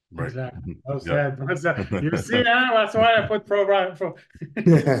 Right. Exactly. Mhm. Well Yeah. said. Well said. You see, that's why I put program for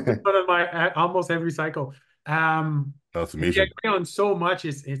one of my almost every cycle. That's We amazing. agree on so much.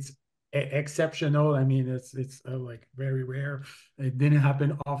 It's exceptional. I mean, it's like very rare. It didn't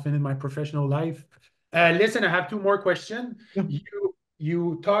happen often in my professional life. Listen, I have two more questions. Yeah.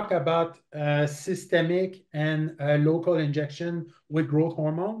 You talk about systemic and local injection with growth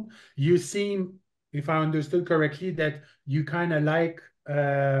hormone. You seem, if I understood correctly, that you kind of like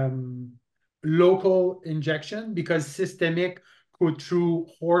local injection because systemic could through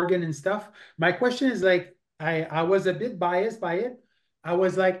organ and stuff. My question is like, I was a bit biased by it. I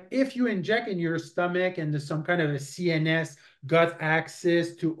was like, if you inject in your stomach and there's some kind of a CNS gut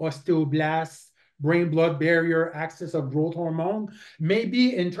access to osteoblasts, brain blood barrier access of growth hormone,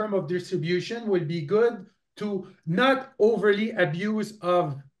 maybe in terms of distribution would be good to not overly abuse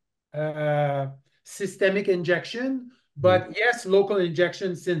of uh, systemic injection, but yes, local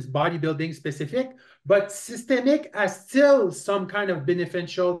injection since bodybuilding specific, but systemic has still some kind of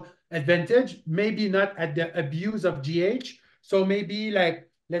beneficial advantage, maybe not at the abuse of GH. So maybe like,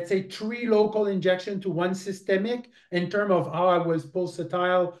 let's say 3 local injection to 1 systemic in terms of how I was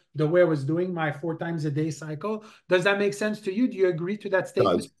pulsatile, the way I was doing my 4 times a day cycle. Does that make sense to you? Do you agree to that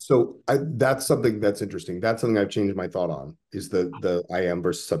statement? Does. So that's something that's interesting. That's something I've changed my thought on is the IM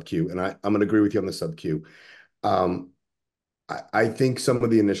versus sub Q. And I'm going to agree with you on the sub Q. Um, I think some of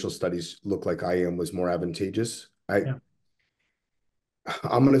the initial studies look like IM was more advantageous. Yeah.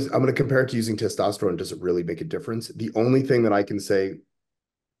 I'm gonna compare it to using testosterone. Does it really make a difference? The only thing that I can say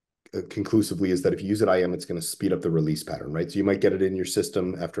conclusively is that if you use it IM, it's going to speed up the release pattern, right? So you might get it in your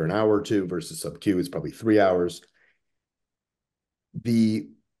system after an hour or two versus sub-Q is probably 3 hours.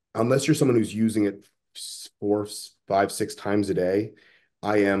 Unless you're someone who's using it 4, 5, 6 times a day,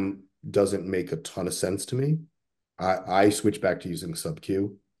 IM doesn't make a ton of sense to me. I switched back to using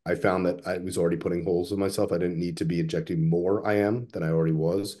sub-Q. I found that I was already putting holes in myself. I didn't need to be injecting more IM than I already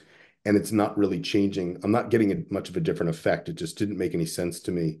was. And it's not really changing. I'm not getting much of a different effect. It just didn't make any sense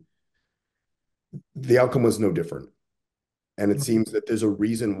to me. The outcome was no different. And it seems that there's a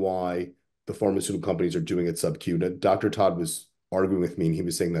reason why the pharmaceutical companies are doing it sub-Q. Dr. Todd was arguing with me, and he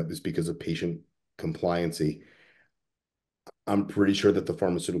was saying that was because of patient compliancy. I'm pretty sure that the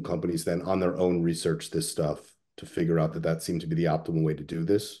pharmaceutical companies then on their own research this stuff to figure out that that seemed to be the optimal way to do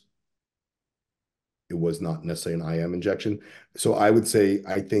this. It was not necessarily an IM injection. So I would say,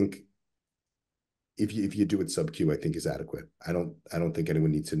 I think if you do it sub-Q, I think is adequate. I don't think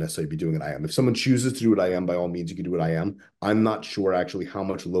anyone needs to necessarily be doing it IM. If someone chooses to do it IM, by all means, you can do it IM. I'm not sure actually how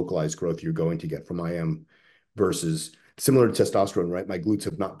much localized growth you're going to get from IM versus similar to testosterone, right? My glutes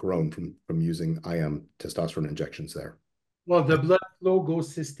have not grown from using IM testosterone injections there. Well, the blood flow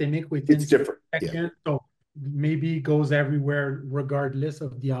goes systemic within It's different. seconds, so maybe it goes everywhere regardless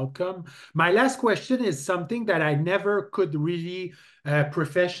of the outcome. My last question is something that I never could really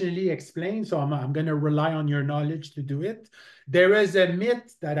professionally explain, so I'm going to rely on your knowledge to do it. There is a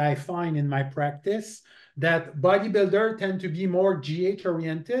myth that I find in my practice that bodybuilders tend to be more GH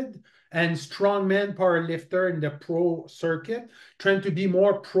oriented and strongman powerlifter in the pro circuit tend to be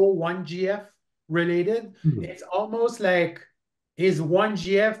more pro 1GF related. It's almost like, is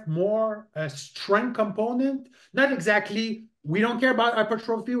 1GF more a strength component? Not exactly. We don't care about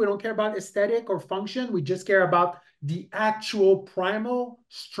hypertrophy. We don't care about aesthetic or function. We just care about the actual primal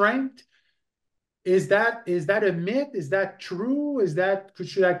strength. Is that a myth? Is that true?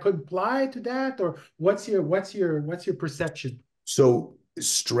 Should I comply to that? Or what's your perception? So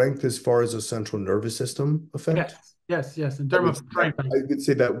strength as far as a central nervous system effect? Yes. In terms of strength, I would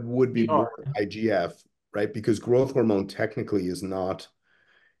say that would be more yeah. IGF, right? Because growth hormone technically is not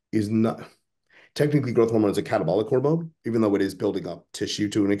technically growth hormone is a catabolic hormone, even though it is building up tissue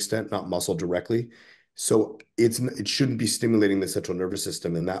to an extent, not muscle directly. So it shouldn't be stimulating the central nervous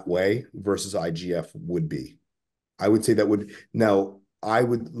system in that way versus IGF would be. I would say that would now I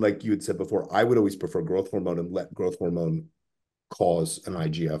would, like you had said before, I would always prefer growth hormone and let growth hormone cause an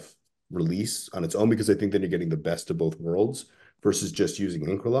IGF release on its own, because I think then you're getting the best of both worlds versus just using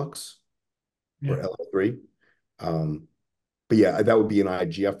Increlux or LL3. But yeah, that would be an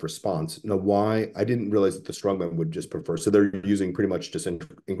IGF response. Now, why? I didn't realize that the strongman would just prefer. So they're using pretty much just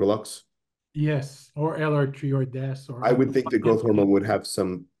Increlux? Yes, or LR3 or DES. Or I would think the growth hormone would have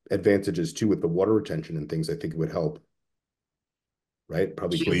some advantages too with the water retention and things. I think it would help. Right?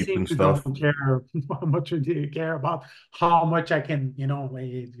 Probably Sleep and you stuff. don't care how much do you care about how much I can,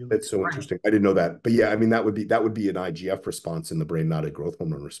 That's so interesting. I didn't know that. But yeah, I mean, that would be an IGF response in the brain, not a growth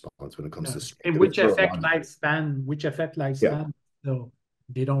hormone response when it comes to strength. And which affect lifespan, Yeah. so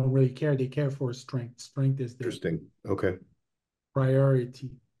they don't really care. They care for strength. Strength is the Interesting. Okay.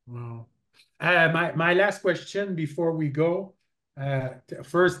 priority. Wow. My last question before we go.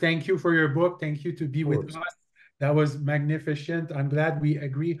 First, thank you for your book. Thank you to be with us. That was magnificent. I'm glad we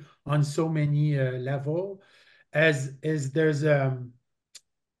agree on so many level. There's I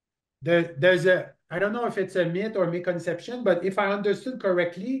don't know if it's a myth or misconception, but if I understood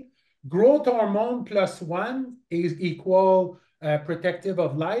correctly, growth hormone plus one is equal protective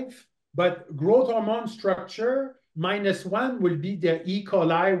of life, but growth hormone structure minus one will be the E.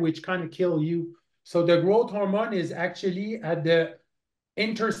 coli, which kind of kill you. So the growth hormone is actually at the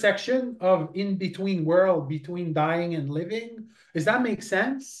intersection of in between world, between dying and living. Does that make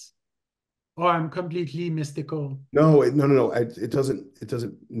sense? Or I'm completely mystical? No. It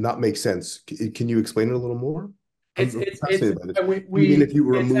doesn't not make sense. Can you explain it a little more? It's fascinated by this. we You mean if you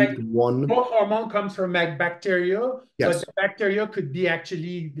it's removed like one? growth hormone comes from like bacteria, but Yes. the bacteria could be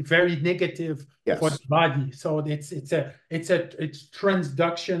actually very negative for the Yes. body. So it's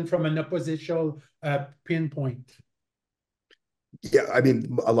transduction from an oppositional pinpoint. Yeah, I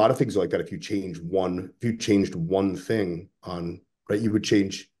mean, a lot of things are like that. If you changed one thing on, right, you would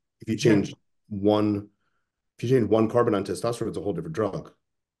change, if you change one, if you change one carbon on testosterone, it's a whole different drug,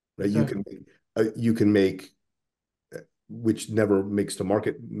 right? You can make, which never made it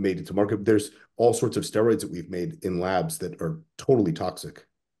to market. There's all sorts of steroids that we've made in labs that are totally toxic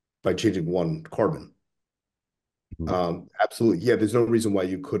by changing one carbon. Absolutely. Yeah, there's no reason why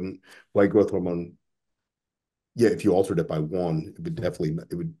growth hormone Yeah, if you altered it by one, it would definitely,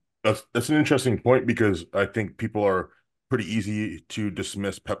 it would. That's an interesting point because I think people are pretty easy to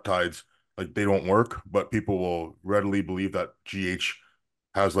dismiss peptides like they don't work, but people will readily believe that GH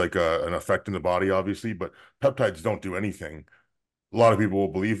has like an effect in the body, obviously, but peptides don't do anything. A lot of people will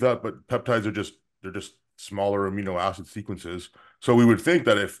believe that, but peptides are just they're just smaller amino acid sequences. So we would think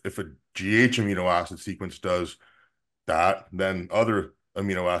that if a GH amino acid sequence does that, then other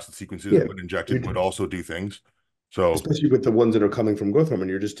amino acid sequences Yeah, when injected would also do things. So especially with the ones that are coming from growth hormone,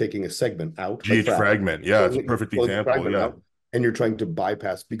 you're just taking a segment out, like GH frag, fragment, yeah, it's a you're perfect pulling the example. fragment Yeah. out, and you're trying to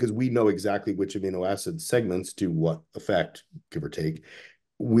bypass, because we know exactly which amino acid segments do what effect, give or take.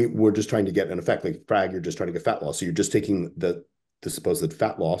 We're just trying to get an effect. Like frag, you're just trying to get fat loss. So you're just taking the supposed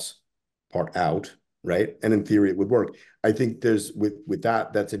fat loss part out, right? And in theory, it would work. I think there's with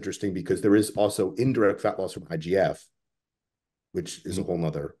that, that's interesting because there is also indirect fat loss from IGF, which is a whole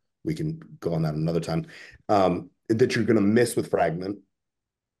nother, we can go on that another time, that you're going to miss with fragment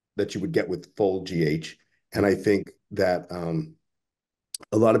that you would get with full GH. And I think that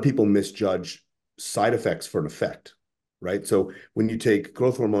a lot of people misjudge side effects for an effect, right? So when you take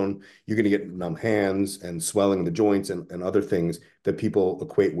growth hormone, you're going to get numb hands and swelling in the joints and other things that people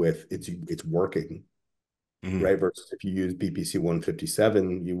equate with it's working, Mm-hmm. right? Versus if you use BPC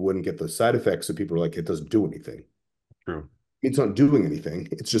 157, you wouldn't get those side effects. So people are like, it doesn't do anything. True. It's not doing anything.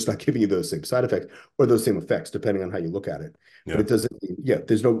 It's just not giving you those same side effects or those same effects, depending on how you look at it. But Yeah. it doesn't. Yeah,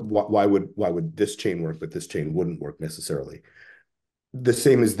 there's no why would this chain work, but this chain wouldn't work necessarily. The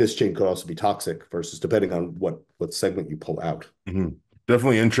same as this chain could also be toxic versus depending on what segment you pull out. Mm-hmm.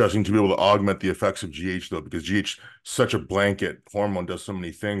 Definitely interesting to be able to augment the effects of GH though, because GH such a blanket hormone, does so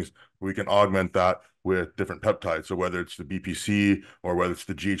many things. We can augment that with different peptides. So whether it's the BPC or whether it's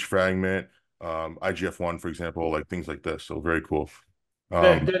the GH fragment, IGF-1, for example, like things like this. So very cool.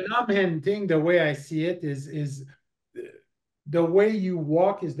 The numb hand thing, the way I see it is the way you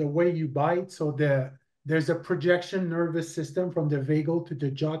walk is the way you bite. So there's a projection nervous system from the vagal to the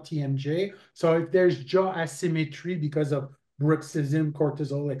jaw TMJ. So if there's jaw asymmetry because of bruxism,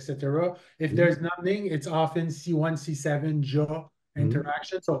 cortisol, etc., if there's numbing, it's often C1, C7 jaw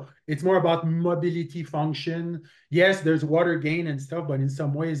interaction. So it's more about mobility function. Yes, there's water gain and stuff, but in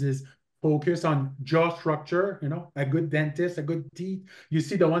some ways is focus on jaw structure, a good dentist, a good teeth. You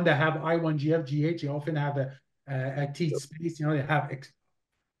see the one that have I1GF, GH, you often have a teeth space, they have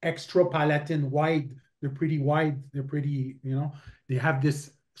extra palatin wide. They're pretty wide. They're pretty, they have this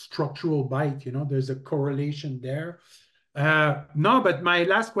structural bite, there's a correlation there. No, but my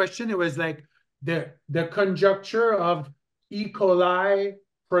last question, it was like the conjecture of E. coli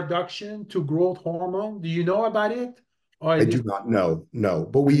production to growth hormone. Do you know about it? Or I is do it not know, no,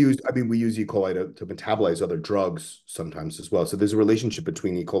 but we use E. coli to metabolize other drugs sometimes as well. So there's a relationship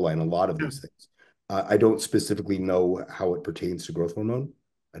between E. coli and a lot of these things. I don't specifically know how it pertains to growth hormone.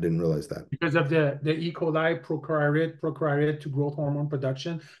 I didn't realize that. because of the E. coli prokaryote to growth hormone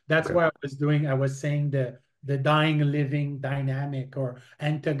production? That's Okay, why I was saying the dying living dynamic or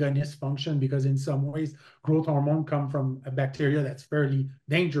antagonist function, because in some ways growth hormone come from a bacteria that's fairly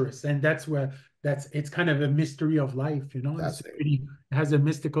dangerous, and that's where it's kind of a mystery of life. fascinating. It has a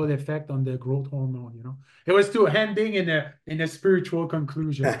mystical effect on the growth hormone. It was too ending in a spiritual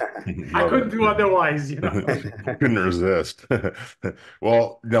conclusion. I Love couldn't do otherwise. it. Couldn't resist.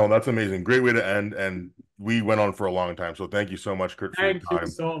 Well, no, that's amazing. Great way to end. And we went on for a long time. So thank you so much, Kurt, for your Thank you time.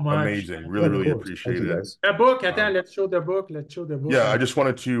 so much. Amazing. Yeah, Really, of really course. Thank appreciate you, it. guys. The book, attends, Um, let's show the book. Let's show the book. yeah, I just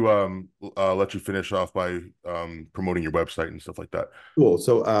wanted to let you finish off by promoting your website and stuff like that. Cool.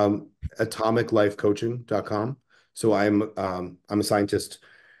 So atomiclifecoaching.com. So I'm a scientist.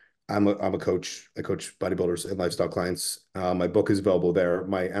 I'm a coach. I coach bodybuilders and lifestyle clients. My book is available there.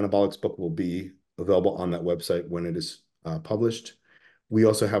 My anabolics book will be available on that website when it is published. We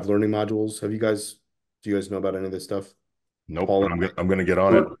also have learning modules. Do you guys know about any of this stuff? Nope, Paul but and I'm gonna get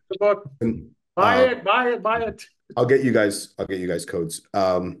on it. Book, the book. and, Buy it, buy it, buy it. I'll get you guys codes.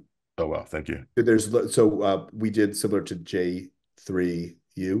 Oh wow, thank you. We did similar to J3U.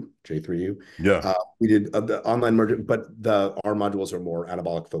 Yeah. We did the online merger, but our modules are more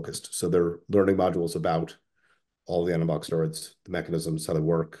anabolic focused. So they're learning modules about all the anabolic steroids, the mechanisms, how they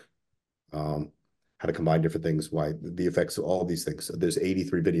work, how to combine different things, why the effects of all of these things. There's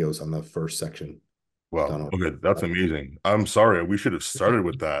 83 videos on the first section Wow. done on. Okay, that's amazing. I'm sorry, we should have started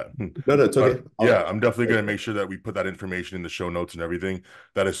with that. No, it's But okay. yeah, I'm definitely gonna make sure that we put that information in the show notes and everything.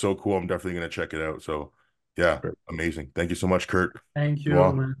 That is so cool. I'm definitely gonna check it out. So yeah, amazing. Thank you so much, Kurt. Thank you,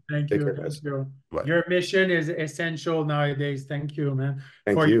 Well, man. Thank Take you. care, Thank guys. you. bye. Your mission is essential nowadays. Thank you, man,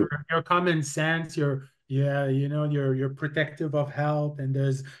 Thank for you. your common sense, Yeah, you know, you're protective of health, and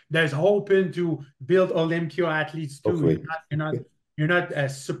there's hoping to build Olympia athletes too. Hopefully. You're not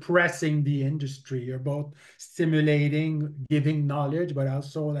suppressing the industry. You're both stimulating, giving knowledge, but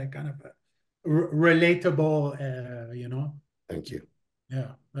also like kind of relatable. You know. Thank you.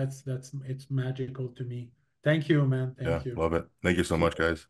 Yeah, that's it's magical to me. Thank you, man. Yeah, Thank you. love it. Thank you so much, guys.